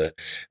weight of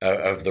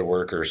the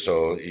worker.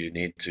 So you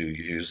need to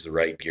use the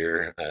right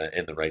gear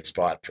in the right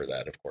spot for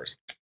that, of course.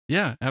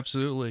 Yeah,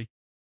 absolutely.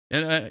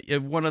 And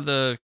one of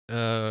the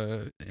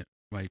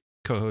my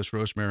co-host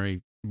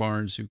Rosemary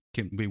Barnes, who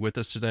can be with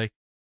us today,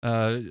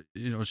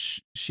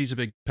 she's a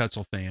big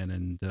Petzl fan,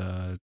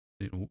 and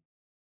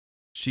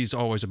she's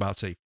always about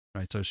safety,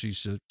 right? So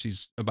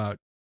she's about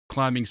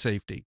climbing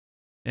safety,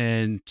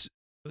 and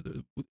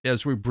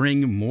as we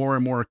bring more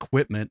and more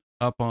equipment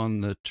up on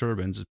the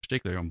turbines,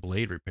 particularly on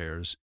blade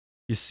repairs,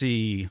 you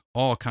see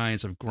all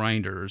kinds of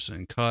grinders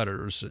and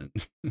cutters and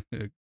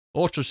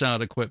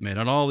ultrasound equipment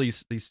and all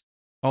these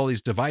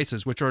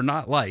devices, which are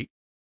not light,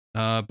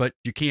 but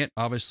you can't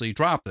obviously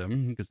drop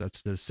them because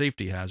that's the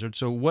safety hazard.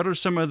 So what are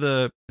some of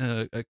the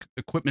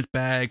equipment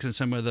bags and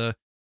some of the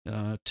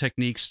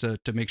techniques to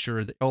make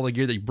sure that all the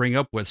gear that you bring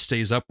up with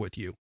stays up with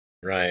you?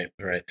 Right.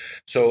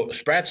 So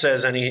Spratt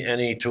says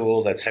any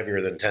tool that's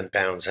heavier than 10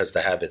 pounds has to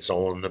have its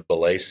own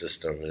belay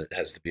system. It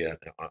has to be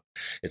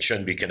it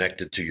shouldn't be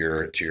connected to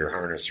your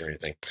harness or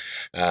anything.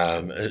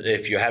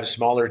 If you have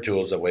smaller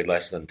tools that weigh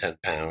less than 10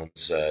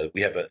 pounds,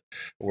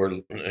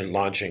 we're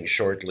launching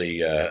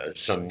shortly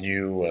some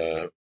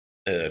new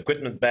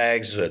equipment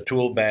bags,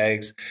 tool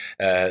bags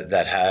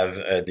that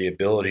have the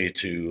ability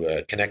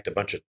to connect a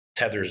bunch of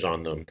tethers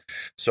on them.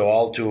 So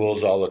all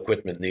tools, all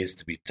equipment needs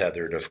to be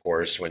tethered, of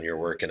course, when you're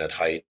working at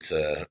height.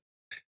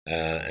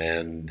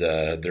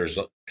 There's,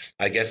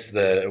 I guess,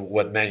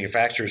 what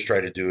manufacturers try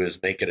to do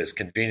is make it as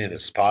convenient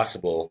as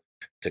possible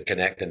to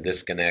connect and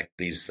disconnect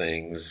these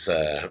things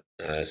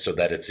so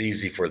that it's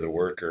easy for the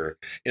worker.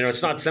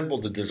 It's not simple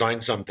to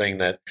design something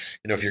that,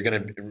 if you're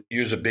going to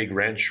use a big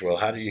wrench, well,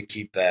 how do you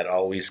keep that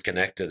always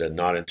connected and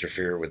not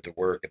interfere with the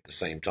work at the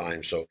same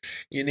time? So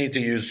you need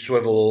to use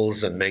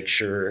swivels and make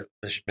sure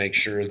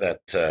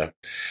that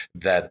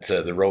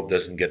the rope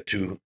doesn't get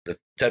the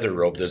tether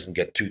rope doesn't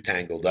get too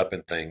tangled up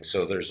in things.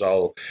 So there's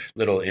all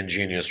little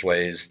ingenious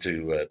ways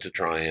to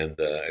try and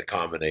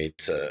accommodate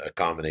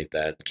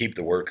that, keep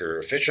the worker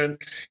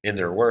efficient in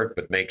their work,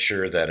 but make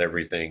sure that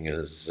everything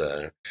is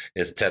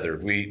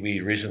tethered.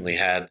 We recently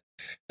had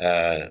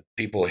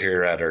people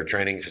here at our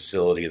training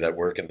facility that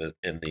work in the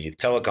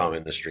telecom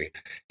industry.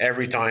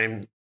 Every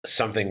time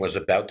something was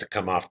about to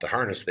come off the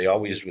harness, they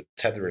always would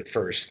tether it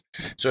first.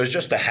 So it's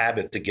just a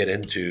habit to get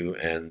into,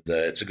 and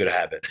it's a good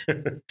habit.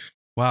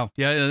 Wow.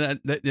 Yeah,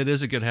 that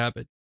is a good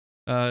habit.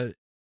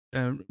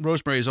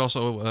 Rosemary is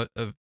also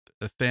a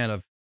fan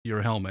of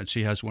your helmet.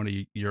 She has one of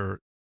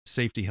your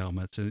safety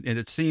helmets, and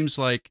it seems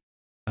like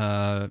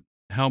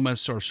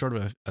helmets are sort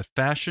of a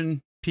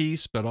fashion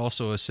piece, but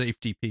also a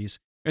safety piece.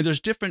 And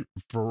there's different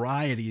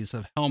varieties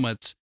of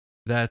helmets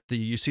that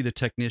you see the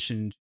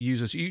technician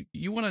uses.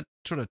 You want to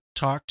sort of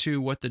talk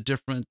to what the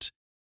different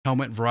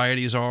helmet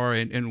varieties are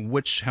and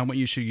which helmet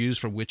you should use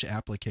for which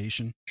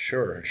application?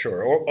 Sure.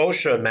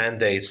 OSHA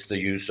mandates the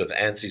use of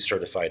ANSI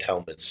certified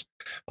helmets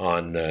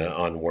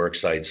on work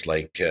sites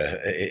like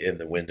in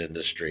the wind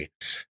industry.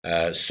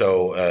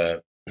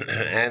 ANSI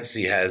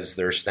has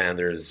their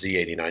standard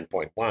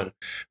Z89.1,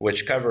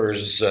 which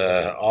covers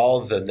all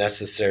the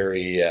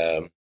necessary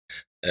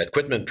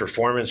equipment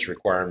performance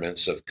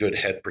requirements of good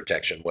head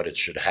protection, what it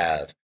should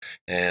have.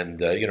 And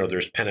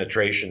there's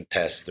penetration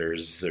tests,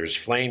 there's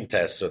flame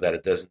tests so that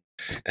it doesn't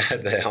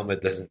the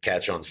helmet doesn't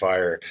catch on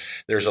fire.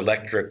 There's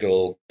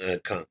electrical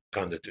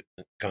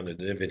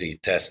conductivity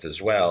test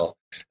as well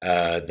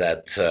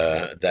that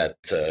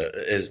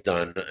is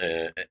done,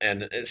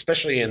 and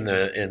especially in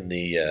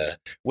the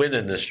wind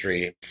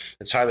industry,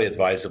 it's highly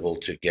advisable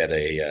to get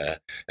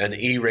an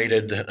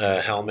E-rated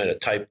helmet, a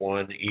Type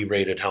 1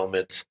 E-rated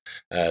helmet,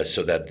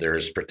 so that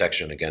there's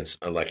protection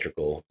against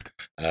electrical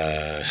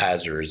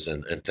hazards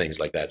and things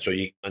like that. So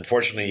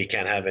unfortunately you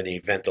can't have any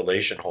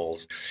ventilation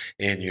holes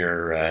in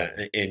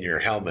your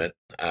helmet.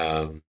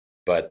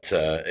 But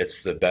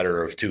it's the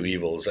better of two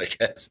evils, I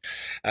guess.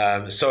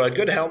 So a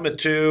good helmet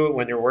too,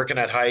 when you're working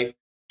at height,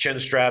 chin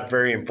strap,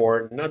 very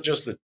important, not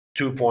just the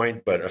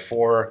 2-point, but a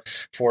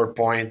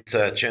 4-point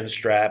chin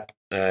strap.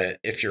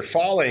 If you're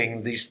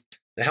falling, the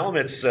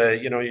helmets,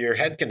 your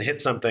head can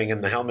hit something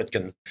and the helmet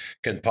can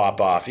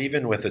pop off,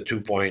 even with a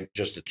 2-point,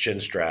 just a chin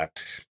strap.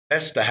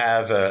 Best to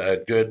have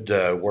a good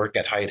work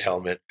at height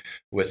helmet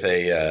with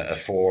a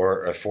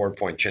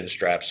 4-point chin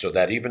strap, so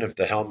that even if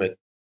the helmet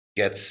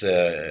gets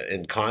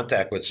in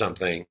contact with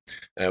something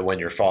when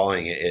you're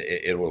falling,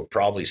 it will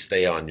probably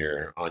stay on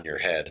your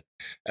head.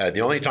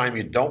 The only time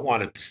you don't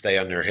want it to stay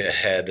on your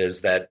head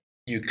is that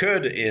you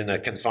could, in a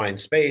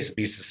confined space,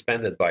 be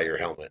suspended by your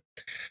helmet.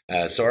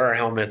 So our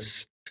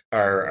helmets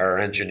are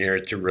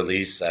engineered to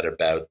release at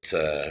about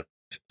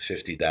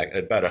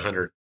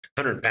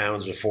 100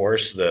 pounds of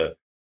force.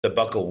 The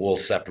buckle will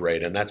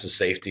separate, and that's a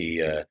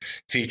safety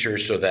feature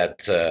so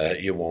that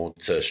you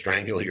won't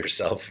strangle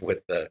yourself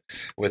with the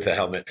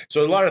helmet.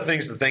 So a lot of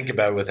things to think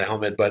about with a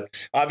helmet,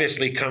 but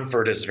obviously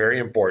comfort is very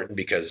important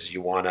because you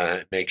want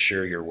to make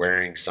sure you're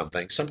wearing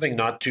something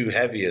not too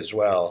heavy as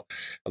well.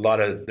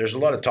 There's a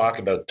lot of talk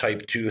about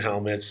Type 2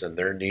 helmets and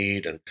their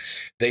need, and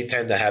they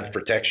tend to have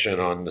protection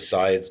on the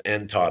sides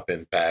and top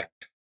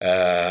impact,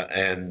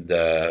 and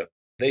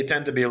they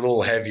tend to be a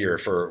little heavier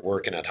for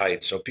working at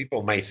height. So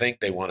people may think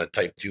they want a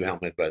Type 2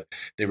 helmet, but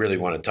they really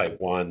want a Type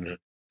 1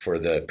 for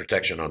the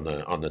protection on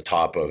the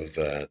top of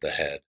the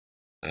head.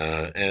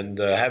 And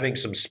having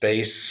some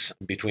space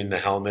between the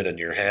helmet and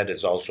your head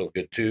is also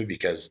good too,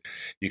 because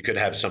you could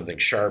have something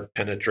sharp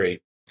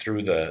penetrate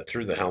through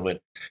the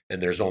helmet,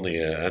 and there's only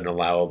an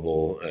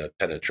allowable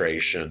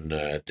penetration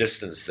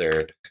distance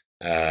there.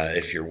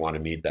 If you want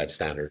to meet that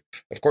standard.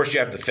 Of course,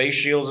 you have the face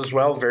shield as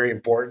well, very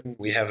important.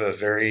 We have a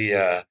very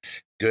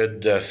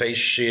good face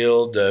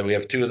shield. We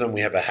have two of them. We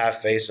have a half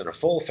face and a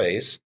full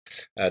face.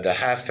 The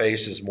half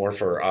face is more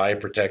for eye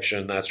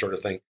protection, that sort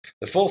of thing.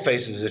 The full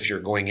face is if you're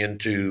going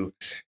into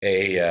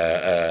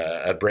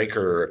a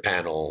breaker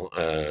panel,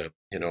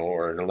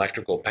 or an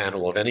electrical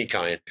panel of any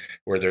kind,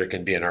 where there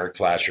can be an arc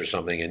flash or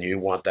something, and you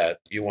want that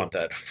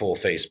full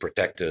face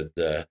protected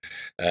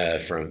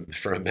from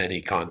any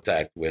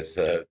contact with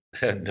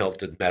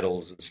melted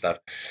metals and stuff.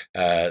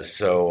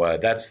 So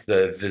that's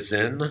the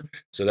vizin.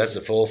 So that's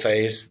the full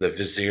face. The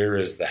vizier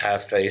is the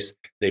half face.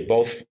 They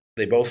both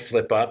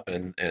flip up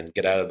and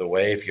get out of the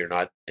way if you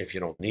don't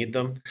need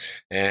them,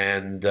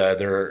 and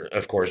they're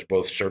of course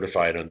both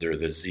certified under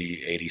the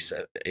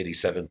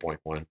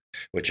Z87.1,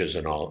 which is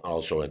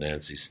also an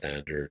ANSI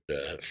standard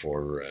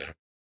for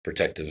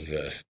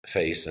protective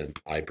face and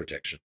eye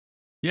protection.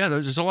 Yeah,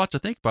 there's a lot to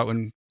think about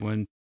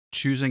when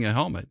choosing a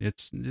helmet.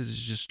 It's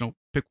just don't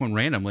pick one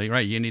randomly,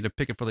 right? You need to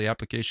pick it for the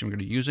application we're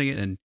going to be using it,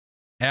 and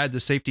add the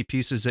safety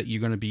pieces that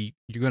you're going to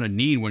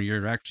need when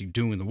you're actually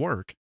doing the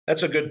work.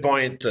 That's a good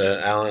point,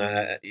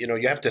 Alan.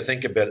 You have to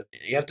think about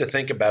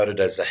it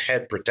as a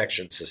head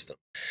protection system.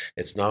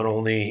 It's not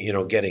only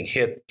getting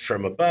hit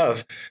from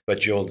above,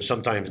 but you'll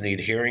sometimes need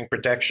hearing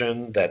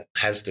protection that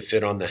has to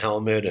fit on the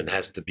helmet and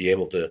has to be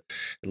able to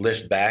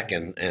lift back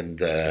and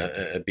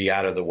be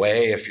out of the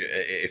way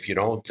if you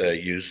don't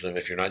use them.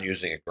 If you're not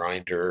using a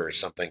grinder or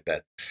something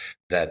that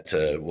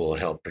will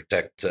help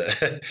protect,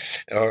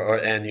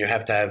 and you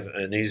have to have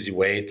an easy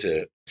way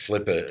to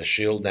flip a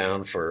shield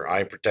down for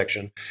eye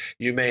protection.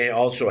 You may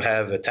also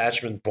have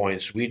attachment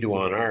points. We do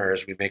on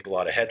ours. We make a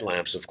lot of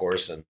headlamps, of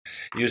course, and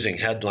using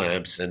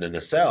headlamps in a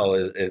nacelle,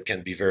 it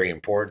can be very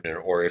important,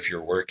 or if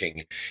you're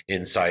working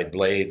inside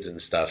blades and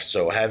stuff.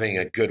 So having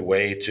a good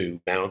way to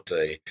mount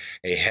a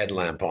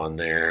headlamp on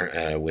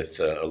there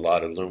with a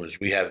lot of lumens.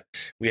 We have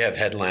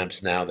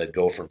headlamps now that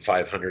go from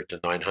 500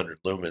 to 900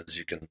 lumens.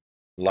 You can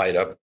light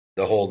up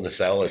the whole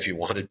nacelle if you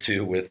wanted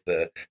to with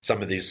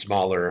some of these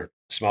smaller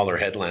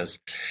headlamps.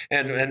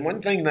 And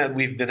one thing that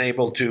we've been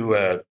able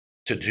to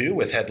do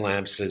with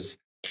headlamps is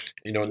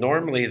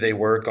Normally they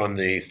work on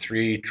the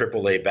 3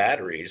 AAA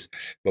batteries,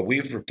 but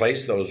we've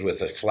replaced those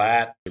with a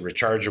flat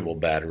rechargeable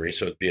battery.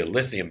 So it'd be a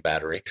lithium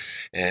battery.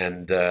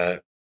 And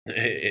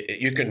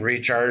you can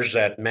recharge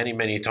that many,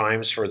 many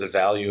times for the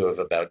value of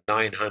about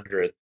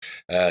 900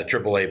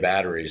 AAA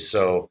batteries.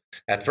 So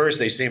at first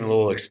they seem a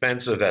little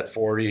expensive at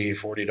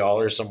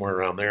 $40, somewhere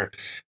around there.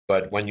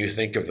 But when you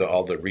think of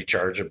all the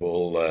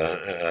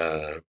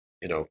rechargeable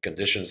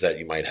conditions that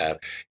you might have,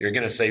 you're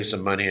going to save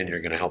some money and you're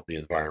going to help the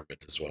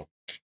environment as well.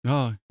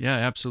 Oh, yeah,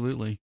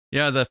 absolutely.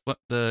 Yeah,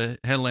 the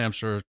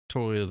headlamps are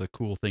totally the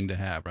cool thing to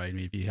have, right? I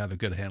mean, if you have a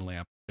good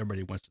headlamp,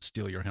 everybody wants to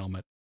steal your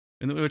helmet,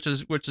 and which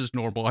is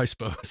normal, I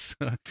suppose.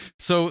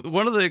 So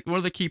one of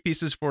the key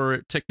pieces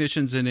for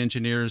technicians and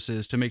engineers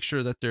is to make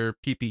sure that their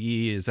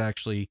PPE is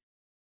actually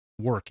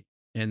working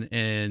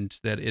and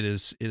that it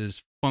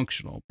is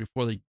functional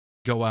before they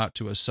go out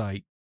to a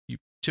site. You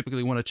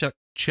typically want to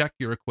check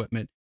your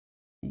equipment.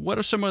 What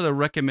are some of the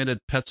recommended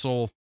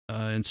Petzl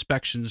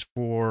inspections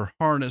for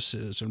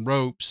harnesses and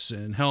ropes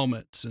and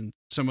helmets and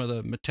some of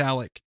the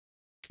metallic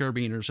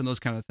carabiners and those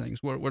kind of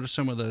things? What are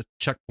some of the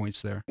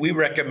checkpoints there? We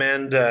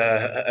recommend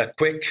a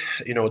quick,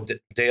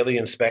 daily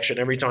inspection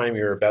every time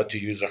you're about to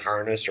use a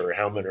harness or a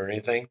helmet or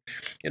anything.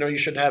 You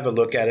should have a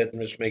look at it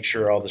and just make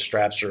sure all the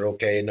straps are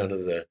okay. None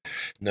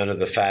of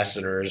the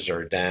fasteners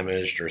are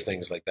damaged or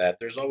things like that.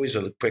 There's always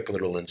a quick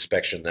little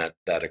inspection that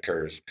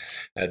occurs.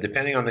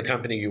 Depending on the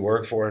company you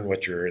work for and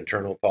what your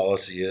internal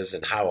policy is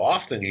and how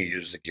often you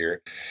use the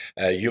gear,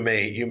 you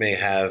may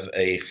have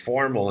a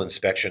formal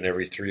inspection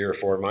every 3 or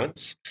 4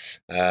 months.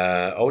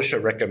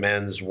 OSHA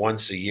recommends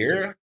once a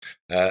year,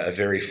 a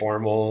very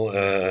formal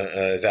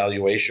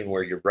evaluation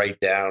where you write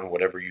down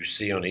whatever you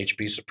see on each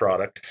piece of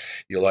product.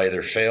 You'll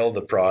either fail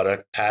the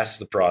product, pass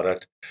the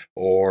product,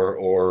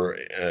 or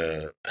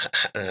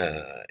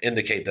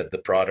indicate that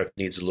the product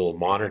needs a little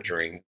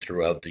monitoring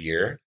throughout the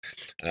year.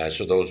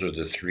 So those are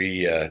the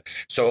 3.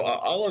 So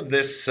all of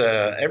this,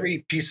 every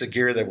piece of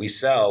gear that we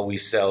sell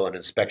an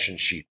inspection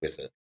sheet with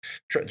it.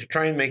 To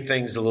try and make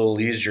things a little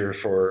easier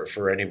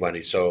for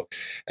anybody. So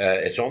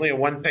it's only a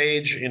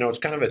 1-page, it's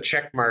kind of a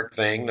check mark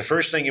thing. The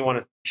first thing you want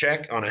to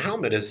check on a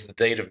helmet is the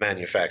date of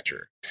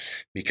manufacture,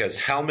 because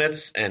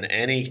helmets and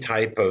any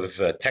type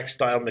of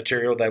textile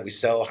material that we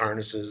sell,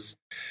 harnesses,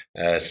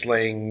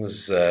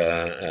 slings,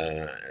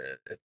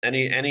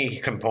 any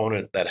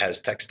component that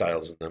has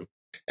textiles in them,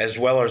 as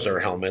well as our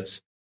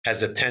helmets,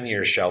 has a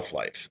 10-year shelf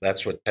life.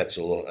 That's what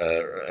Petzl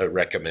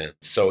recommends.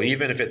 So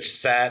even if it's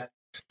sat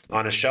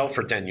on a shelf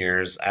for 10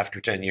 years,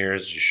 after 10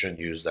 years, you shouldn't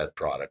use that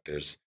product.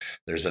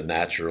 There's a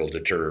natural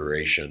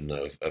deterioration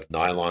of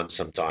nylon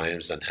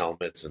sometimes and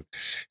helmets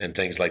and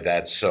things like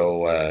that.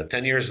 So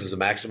 10 years is the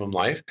maximum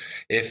life.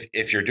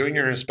 If you're doing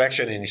your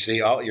inspection and you see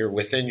you're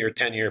within your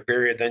 10-year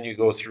period, then you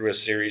go through a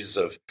series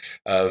of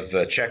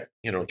check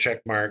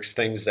marks,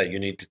 things that you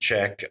need to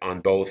check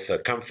on both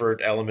comfort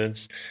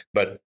elements,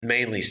 but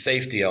mainly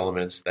safety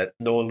elements, that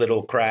no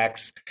little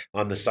cracks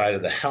on the side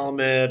of the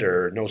helmet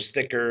or no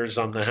stickers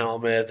on the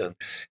helmet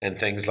and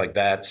things like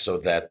that. So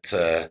that,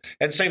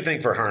 and same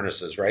thing for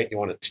harnesses, right? You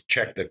want to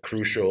check the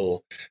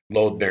crucial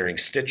load-bearing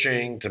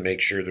stitching to make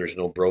sure there's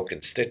no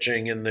broken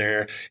stitching in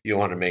there. You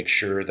want to make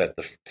sure that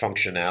the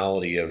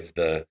functionality of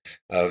the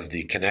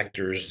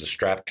connectors, the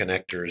strap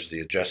connectors,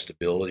 the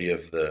adjustability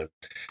of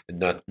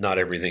not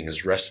everything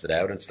is rusted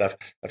out and stuff.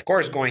 Of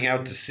course, going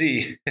out to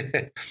sea,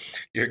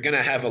 you're going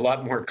to have a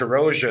lot more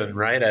corrosion,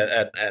 right,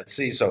 at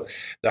sea. So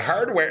the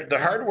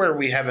hardware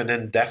we have an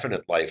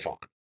indefinite life on,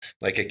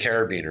 like a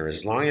carabiner.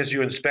 As long as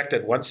you inspect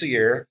it once a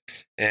year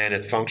and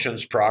it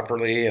functions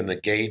properly, and the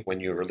gate, when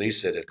you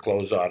release it, it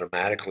closes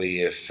automatically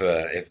if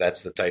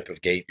that's the type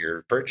of gate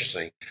you're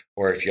purchasing,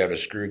 or if you have a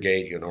screw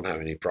gate, you don't have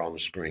any problem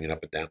screwing it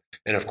up and down.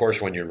 And of course,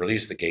 when you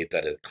release the gate,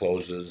 that it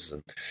closes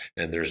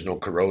and there's no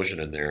corrosion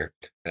in there.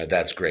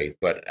 That's great.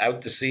 But out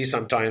to sea,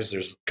 sometimes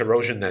there's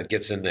corrosion that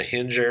gets in the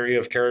hinge area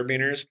of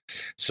carabiners.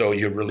 So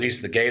you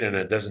release the gate and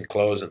it doesn't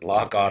close and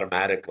lock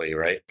automatically,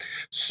 right?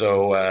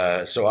 So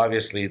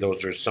obviously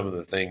those are some of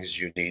the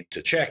things you need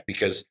to check,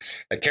 because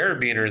a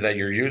carabiner that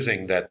you're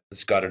using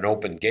that's got an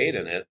open gate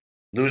in it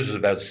loses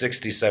about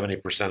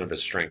 60-70% of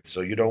its strength.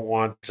 So you don't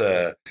want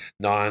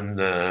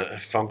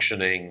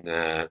non-functioning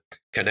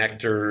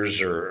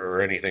connectors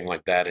or anything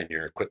like that in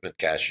your equipment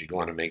cache. You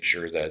want to make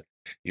sure that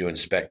you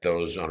inspect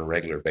those on a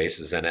regular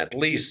basis, and at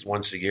least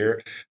once a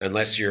year,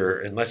 unless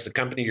the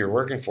company you're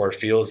working for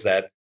feels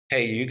that,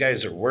 hey, you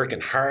guys are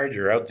working hard,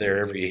 you're out there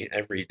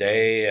every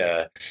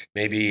day.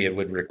 Maybe it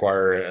would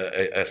require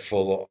a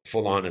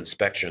full-on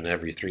inspection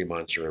every 3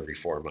 months or every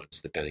 4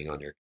 months, depending on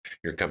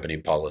your company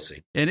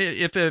policy. And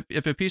if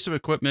a piece of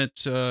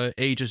equipment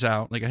ages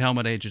out, like a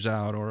helmet ages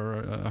out, or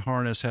a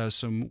harness has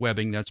some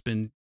webbing that's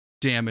been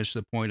damaged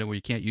to the point where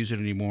you can't use it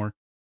anymore,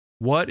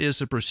 what is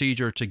the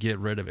procedure to get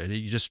rid of it?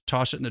 You just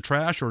toss it in the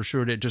trash, or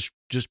should it just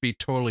be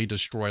totally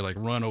destroyed, like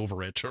run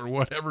over it, or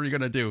whatever you're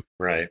going to do?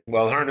 Right.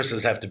 Well,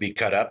 harnesses have to be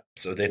cut up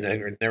so they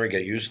never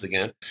get used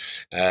again,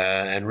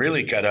 and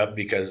really cut up,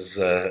 because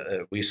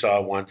we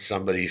saw once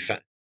somebody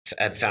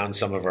had found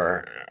some of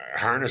our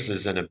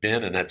harnesses in a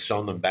bin and had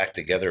sewn them back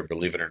together,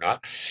 believe it or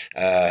not.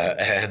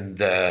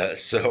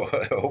 So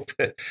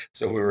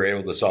we were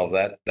able to solve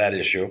that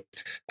issue.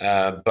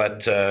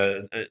 But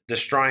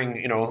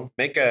destroying,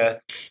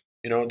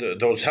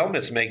 those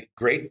helmets make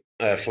great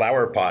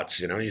flower pots.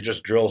 You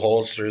just drill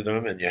holes through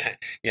them and you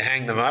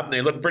hang them up, and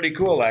they look pretty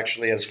cool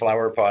actually as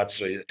flower pots.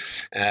 So,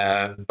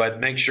 but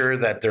make sure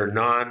that they're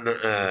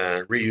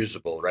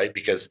reusable, right?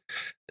 Because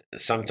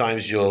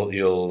sometimes you'll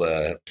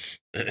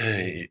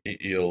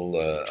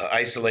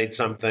isolate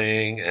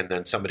something and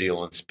then somebody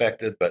will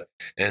inspect it,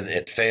 and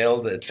it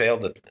failed,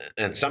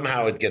 and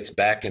somehow it gets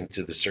back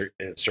into the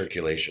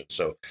circulation.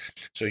 So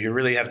you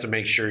really have to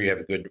make sure you have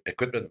a good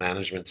equipment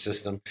management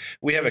system.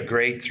 We have a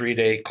great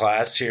 3-day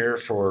class here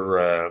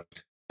for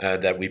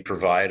that we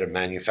provide, a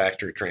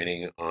manufacturer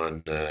training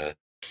on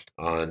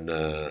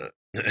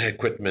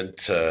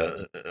equipment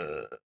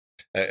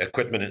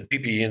and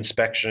PPE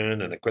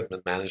inspection and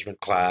equipment management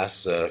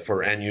class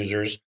for end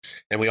users,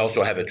 and we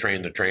also have a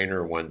train the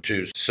trainer one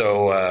too.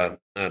 So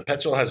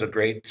Petzl has a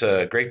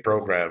great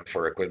program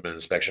for equipment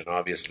inspection.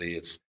 Obviously,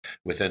 it's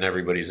within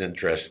everybody's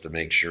interest to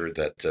make sure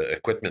that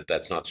equipment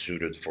that's not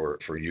suited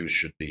for use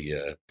should be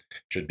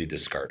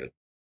discarded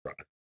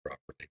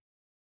properly.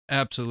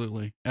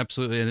 Absolutely.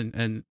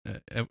 And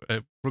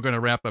we're going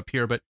to wrap up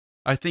here, but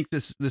I think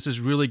this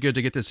is really good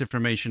to get this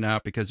information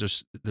out, because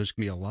there's going to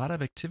be a lot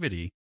of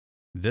activity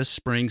this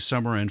spring,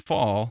 summer, and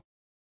fall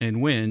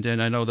in wind.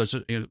 And I know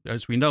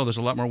as we know, there's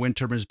a lot more wind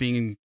turbines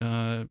being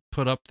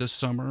put up this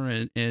summer,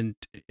 and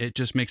it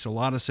just makes a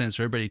lot of sense.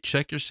 Everybody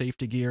check your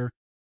safety gear,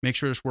 make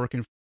sure it's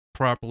working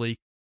properly.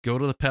 Go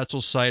to the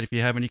Petzl site if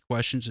you have any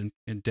questions and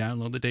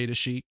download the data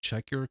sheet,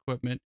 check your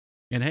equipment.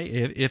 And hey,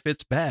 if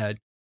it's bad,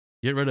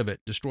 get rid of it,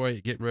 destroy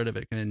it, get rid of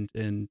it. And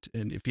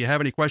if you have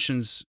any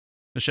questions,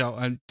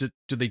 Michel, do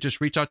they just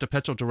reach out to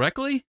Petzl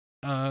directly?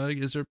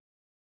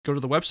 Go to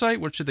the website?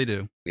 What should they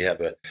do? We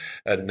have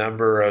a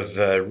number of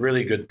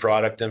really good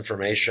product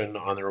information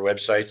on their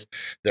websites.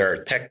 There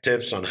are tech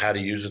tips on how to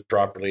use it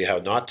properly, how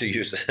not to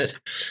use it.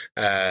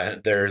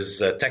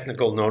 There's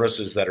technical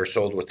notices that are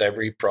sold with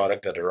every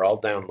product that are all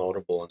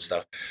downloadable and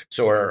stuff.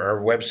 So our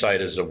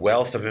website is a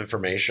wealth of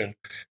information.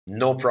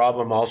 No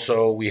problem.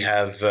 Also, we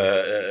have,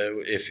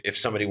 if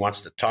somebody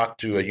wants to talk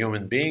to a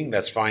human being,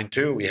 that's fine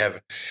too. We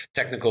have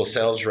technical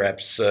sales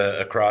reps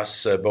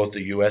across both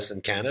the U.S.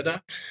 and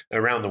Canada,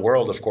 around the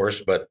world, of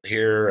course, but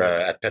here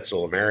at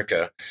Petzl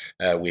America,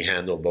 we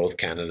handle both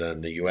Canada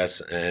and the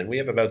U.S., and we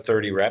have about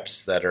 30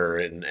 reps that are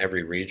in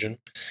every region,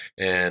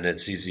 and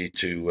it's easy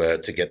to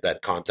get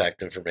that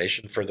contact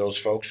information for those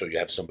folks, so you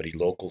have somebody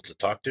local to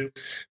talk to.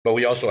 But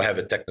we also have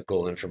a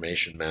technical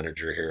information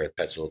manager here at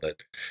Petzl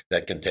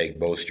that can take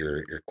both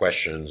your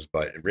questions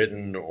by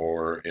written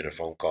or in a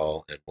phone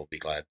call, and we'll be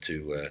glad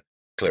to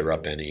clear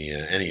up any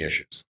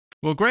issues.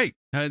 Well, great.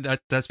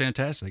 That's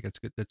fantastic.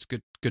 That's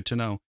good to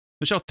know.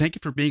 Michel, thank you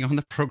for being on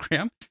the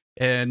program.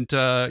 And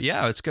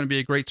it's going to be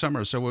a great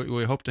summer. So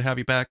we hope to have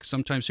you back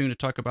sometime soon to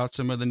talk about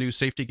some of the new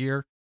safety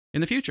gear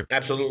in the future.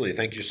 Absolutely.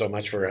 Thank you so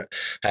much for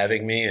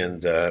having me.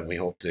 And we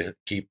hope to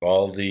keep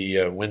all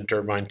the wind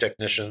turbine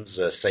technicians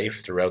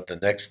safe throughout the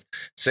next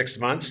 6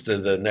 months to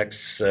the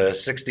next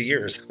 60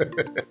 years.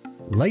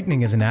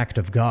 Lightning is an act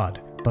of God,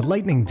 but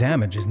lightning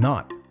damage is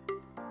not.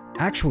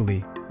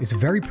 Actually, it's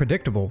very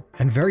predictable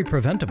and very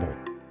preventable.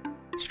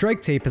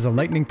 Strike Tape is a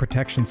lightning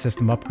protection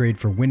system upgrade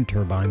for wind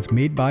turbines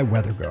made by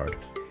WeatherGuard.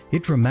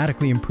 It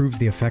dramatically improves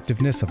the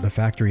effectiveness of the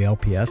factory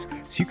LPS,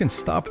 so you can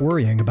stop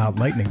worrying about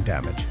lightning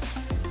damage.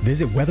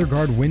 Visit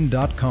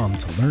weatherguardwind.com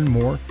to learn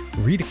more,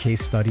 read a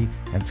case study,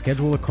 and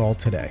schedule a call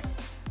today.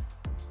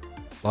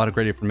 A lot of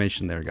great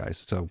information there,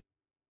 guys. So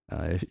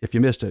if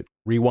you missed it,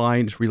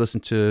 rewind,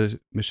 re-listen to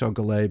Michel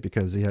Goulet,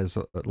 because he has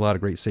a lot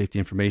of great safety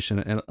information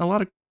and a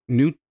lot of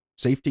new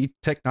safety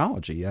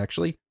technology,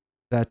 actually,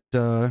 that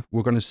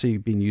we're going to see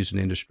being used in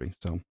industry.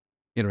 So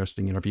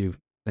interesting interview.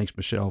 Thanks,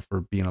 Michel,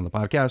 for being on the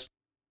podcast.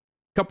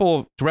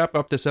 To wrap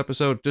up this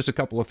episode, just a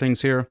couple of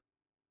things here.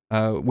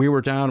 We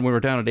were down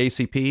at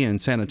ACP in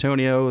San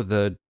Antonio.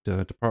 The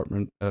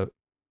Department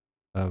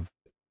of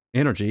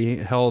Energy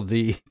held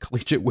the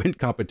collegiate wind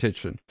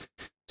competition.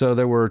 So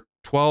there were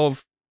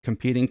 12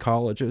 competing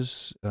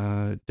colleges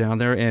down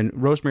there, and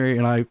Rosemary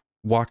and I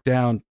walked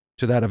down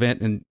to that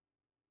event and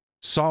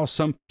saw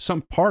some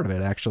part of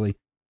it, actually.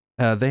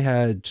 They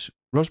had,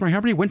 Rosemary,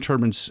 how many wind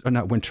turbines?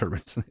 Not wind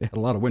turbines. They had a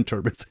lot of wind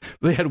turbines.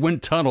 They had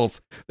wind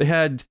tunnels. They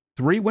had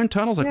 3 wind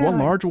tunnels, one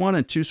large one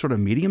and 2 sort of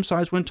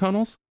medium-sized wind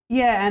tunnels.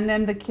 Yeah, and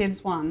then the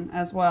kids one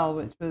as well,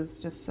 which was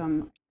just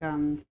some.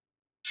 Oh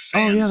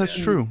yeah, that's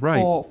true.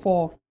 Right.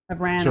 Four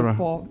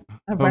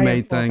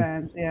homemade thing.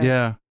 Fans,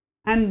 yeah.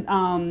 And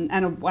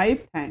a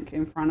wave tank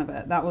in front of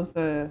it. That was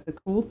the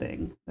cool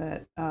thing,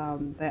 that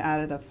they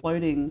added a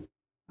floating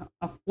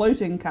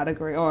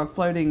category, or a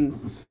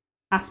floating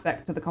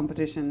aspect to the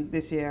competition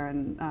this year.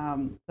 And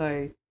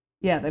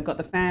they've got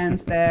the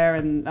fans there,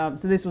 and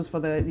so this was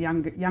for the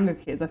younger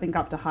kids, I think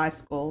up to high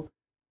school,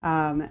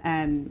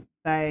 and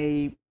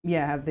they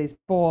have these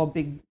 4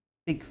 big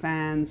big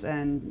fans,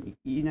 and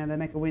they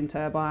make a wind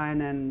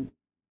turbine and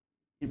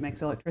it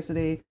makes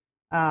electricity.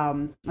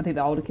 I think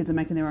the older kids are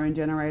making their own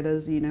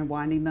generators,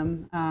 winding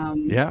them.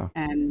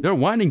 And they're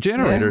winding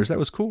generators. That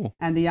was cool.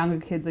 And the younger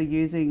kids are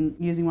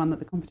using one that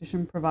the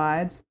competition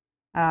provides.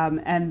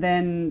 And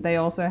then they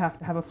also have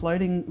to have a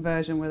floating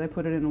version where they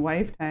put it in a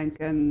wave tank,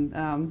 and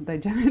they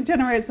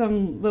generate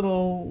some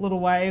little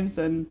waves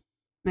and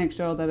make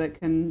sure that it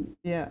can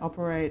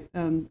operate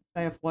and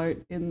stay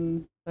afloat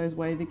in those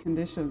wavy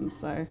conditions.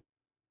 So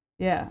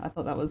I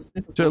thought that was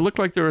super So it looked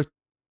like there were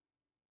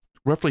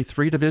roughly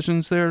 3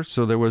 divisions there.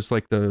 So there was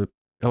like the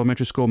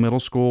elementary school, middle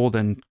school,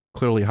 then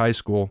clearly high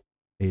school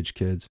age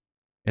kids,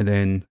 and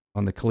then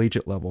on the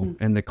collegiate level.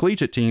 And the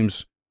collegiate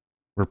teams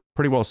were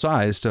pretty well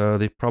sized.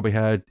 They probably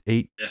had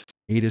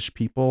 8-ish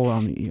people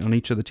on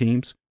each of the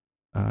teams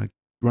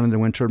running the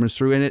wind turbines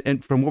through.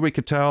 And from what we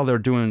could tell, they're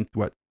doing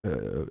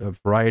a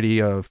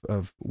variety of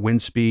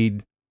wind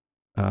speed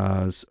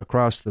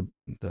across the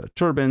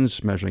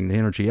turbines, measuring the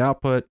energy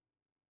output.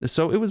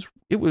 So it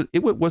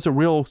was a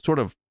real sort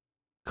of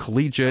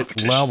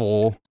collegiate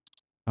level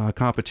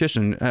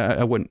competition.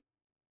 I wouldn't.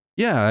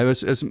 Yeah, it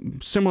was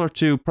similar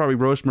to probably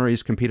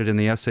Rosemary's competed in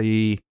the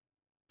SAE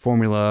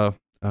Formula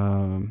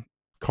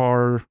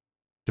car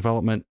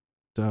development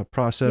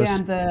process.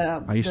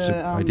 Yeah, and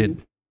I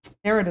did.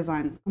 Aero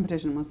design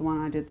competition was the one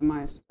I did the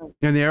most.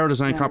 And the aero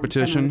design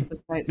competition.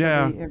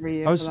 Every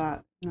year for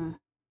that.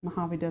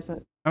 Mojave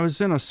Desert. I was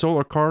in a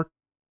solar car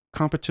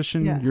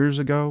competition years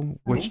ago,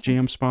 which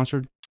GM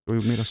sponsored. We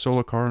made a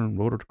solar car and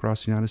rode it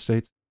across the United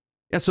States.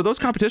 Yeah, so those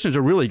competitions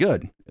are really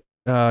good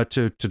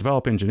to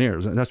develop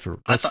engineers. That's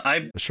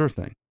a sure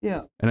thing.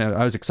 Yeah. And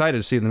I was excited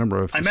to see the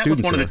number of I met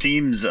with one of the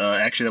teams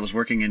actually that was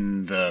working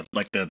in the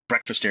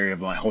breakfast area of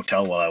my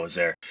hotel while I was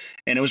there.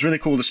 And it was really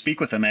cool to speak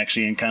with them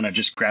actually and kind of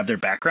just grab their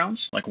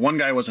backgrounds. Like one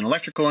guy was an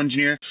electrical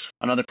engineer,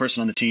 another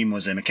person on the team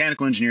was a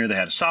mechanical engineer, they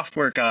had a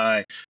software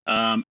guy.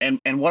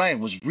 And what I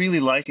was really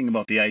liking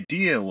about the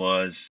idea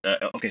was,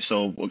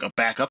 so we'll go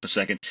back up a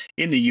second.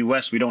 In the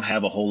US, we don't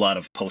have a whole lot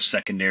of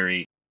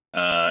post-secondary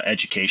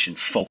education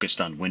focused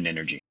on wind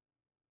energy.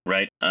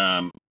 Right.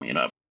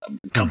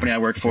 Company I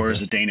work for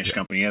is a Danish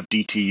company. You have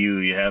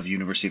DTU, you have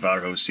University of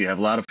Aarhus, you have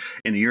a lot of,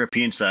 in the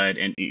European side,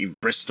 and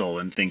Bristol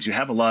and things, you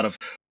have a lot of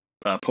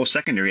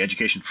post-secondary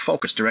education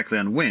focused directly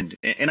on wind.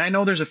 And I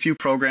know there's a few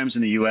programs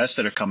in the US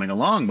that are coming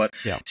along, but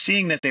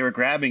seeing that they were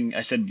grabbing,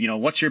 I said,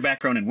 what's your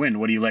background in wind?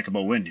 What do you like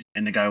about wind?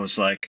 And the guy was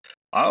like,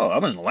 oh, I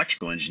was an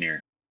electrical engineer.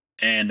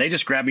 And they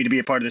just grabbed me to be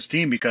a part of this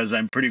team because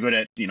I'm pretty good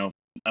at,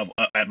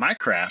 at my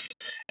craft.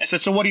 I said,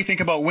 so what do you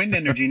think about wind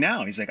energy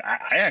now? He's like,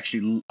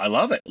 I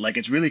love it. Like,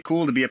 it's really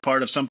cool to be a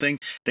part of something.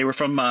 They were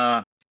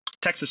from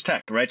Texas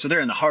Tech, right? So they're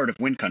in the heart of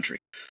wind country.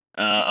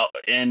 So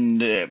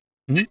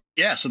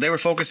they were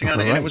focusing on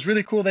it. And it was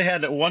really cool. They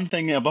had one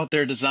thing about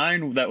their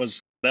design that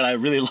I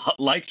really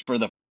liked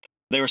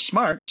they were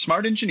smart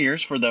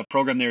engineers for the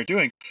program they were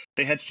doing.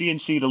 They had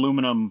CNC'd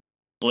aluminum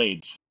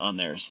blades on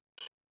theirs.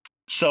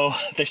 So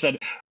they said,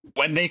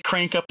 when they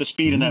crank up the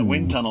speed in that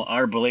wind tunnel,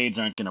 our blades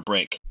aren't going to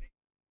break.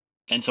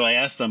 And so I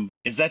asked them,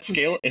 is that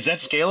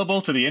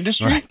scalable to the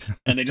industry? Right.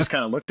 And they just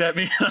kind of looked at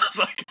me and I was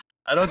like,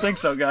 I don't think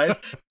so, guys.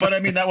 But I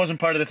mean, that wasn't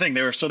part of the thing.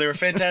 They were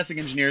fantastic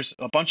engineers,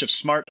 a bunch of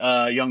smart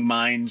young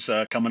minds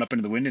coming up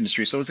into the wind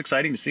industry. So it was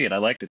exciting to see it. I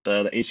liked it.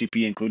 The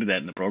ACP included that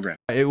in the program.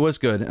 It was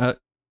good.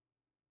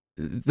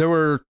 There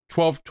were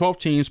 12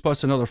 teams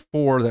plus another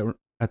 4 that were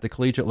at the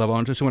collegiate level.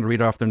 I just want to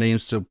read off their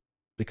names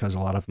because a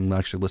lot of them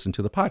actually listen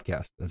to the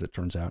podcast, as it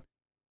turns out.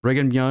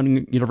 Brigham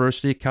Young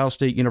University, Cal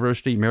State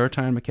University,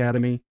 Maritime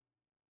Academy,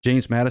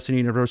 James Madison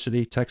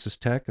University, Texas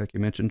Tech, like you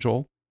mentioned,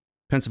 Joel,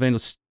 Pennsylvania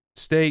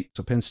State,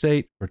 so Penn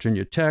State,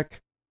 Virginia Tech,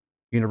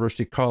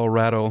 University of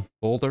Colorado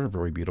Boulder, a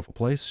very beautiful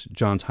place,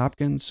 Johns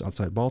Hopkins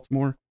outside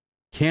Baltimore,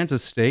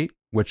 Kansas State,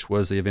 which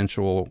was the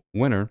eventual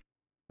winner,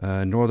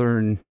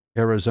 Northern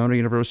Arizona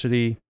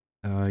University,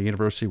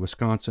 University of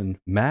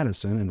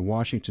Wisconsin-Madison, and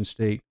Washington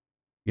State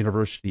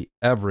University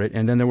Everett.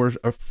 And then there were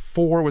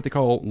 4 what they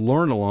call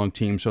learn-along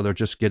teams, so they're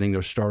just getting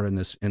their start in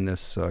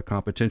this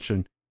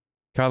competition.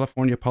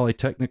 California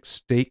Polytechnic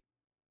State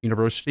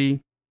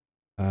University,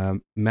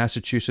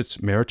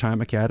 Massachusetts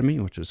Maritime Academy,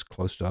 which is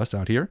close to us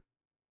out here,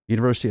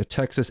 University of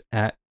Texas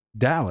at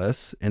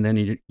Dallas, and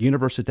then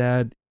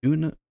Universidad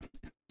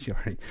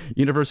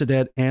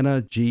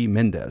Ana G.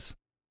 Mendez.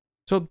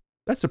 So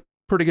that's a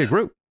pretty good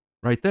group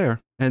right there.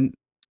 And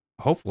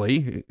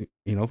hopefully,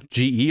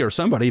 GE or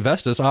somebody,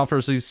 Vestas,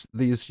 offers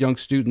these young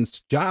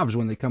students jobs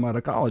when they come out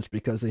of college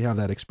because they have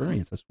that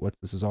experience. That's what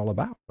this is all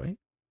about, right?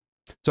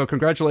 So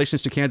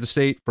congratulations to Kansas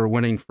State for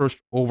winning first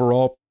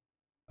overall,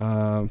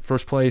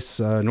 first place.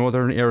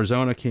 Northern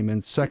Arizona came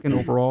in second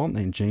overall,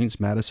 and James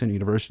Madison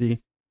University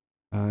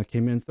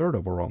came in third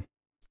overall.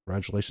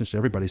 Congratulations to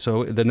everybody.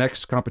 So the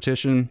next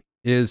competition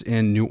is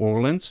in New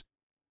Orleans.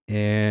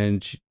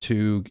 And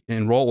to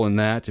enroll in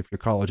that, if your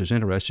college is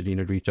interested, you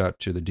need to reach out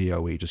to the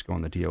DOE. Just go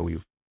on the DOE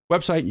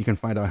website. You can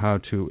find out how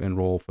to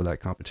enroll for that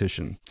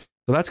competition.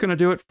 So that's going to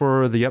do it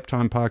for the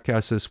Uptime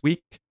podcast this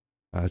week.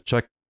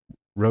 Check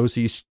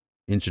Rosie's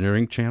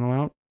engineering channel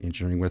out,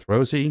 Engineering with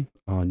Rosie,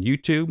 on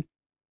YouTube.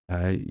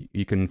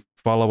 You can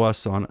follow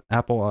us on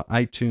Apple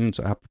iTunes,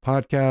 Apple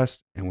Podcast,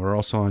 and we're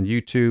also on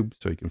YouTube,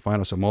 so you can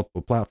find us on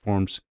multiple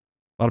platforms.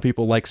 A lot of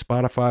people like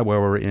Spotify. While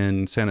we're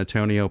in San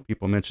Antonio,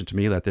 people mentioned to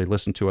me that they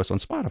listen to us on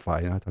Spotify,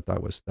 and I thought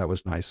that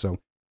was nice. So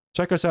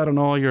check us out on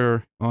all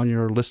your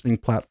listening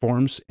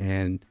platforms,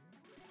 and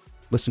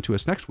listen to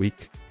us next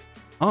week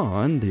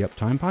on the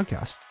Uptime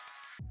Podcast.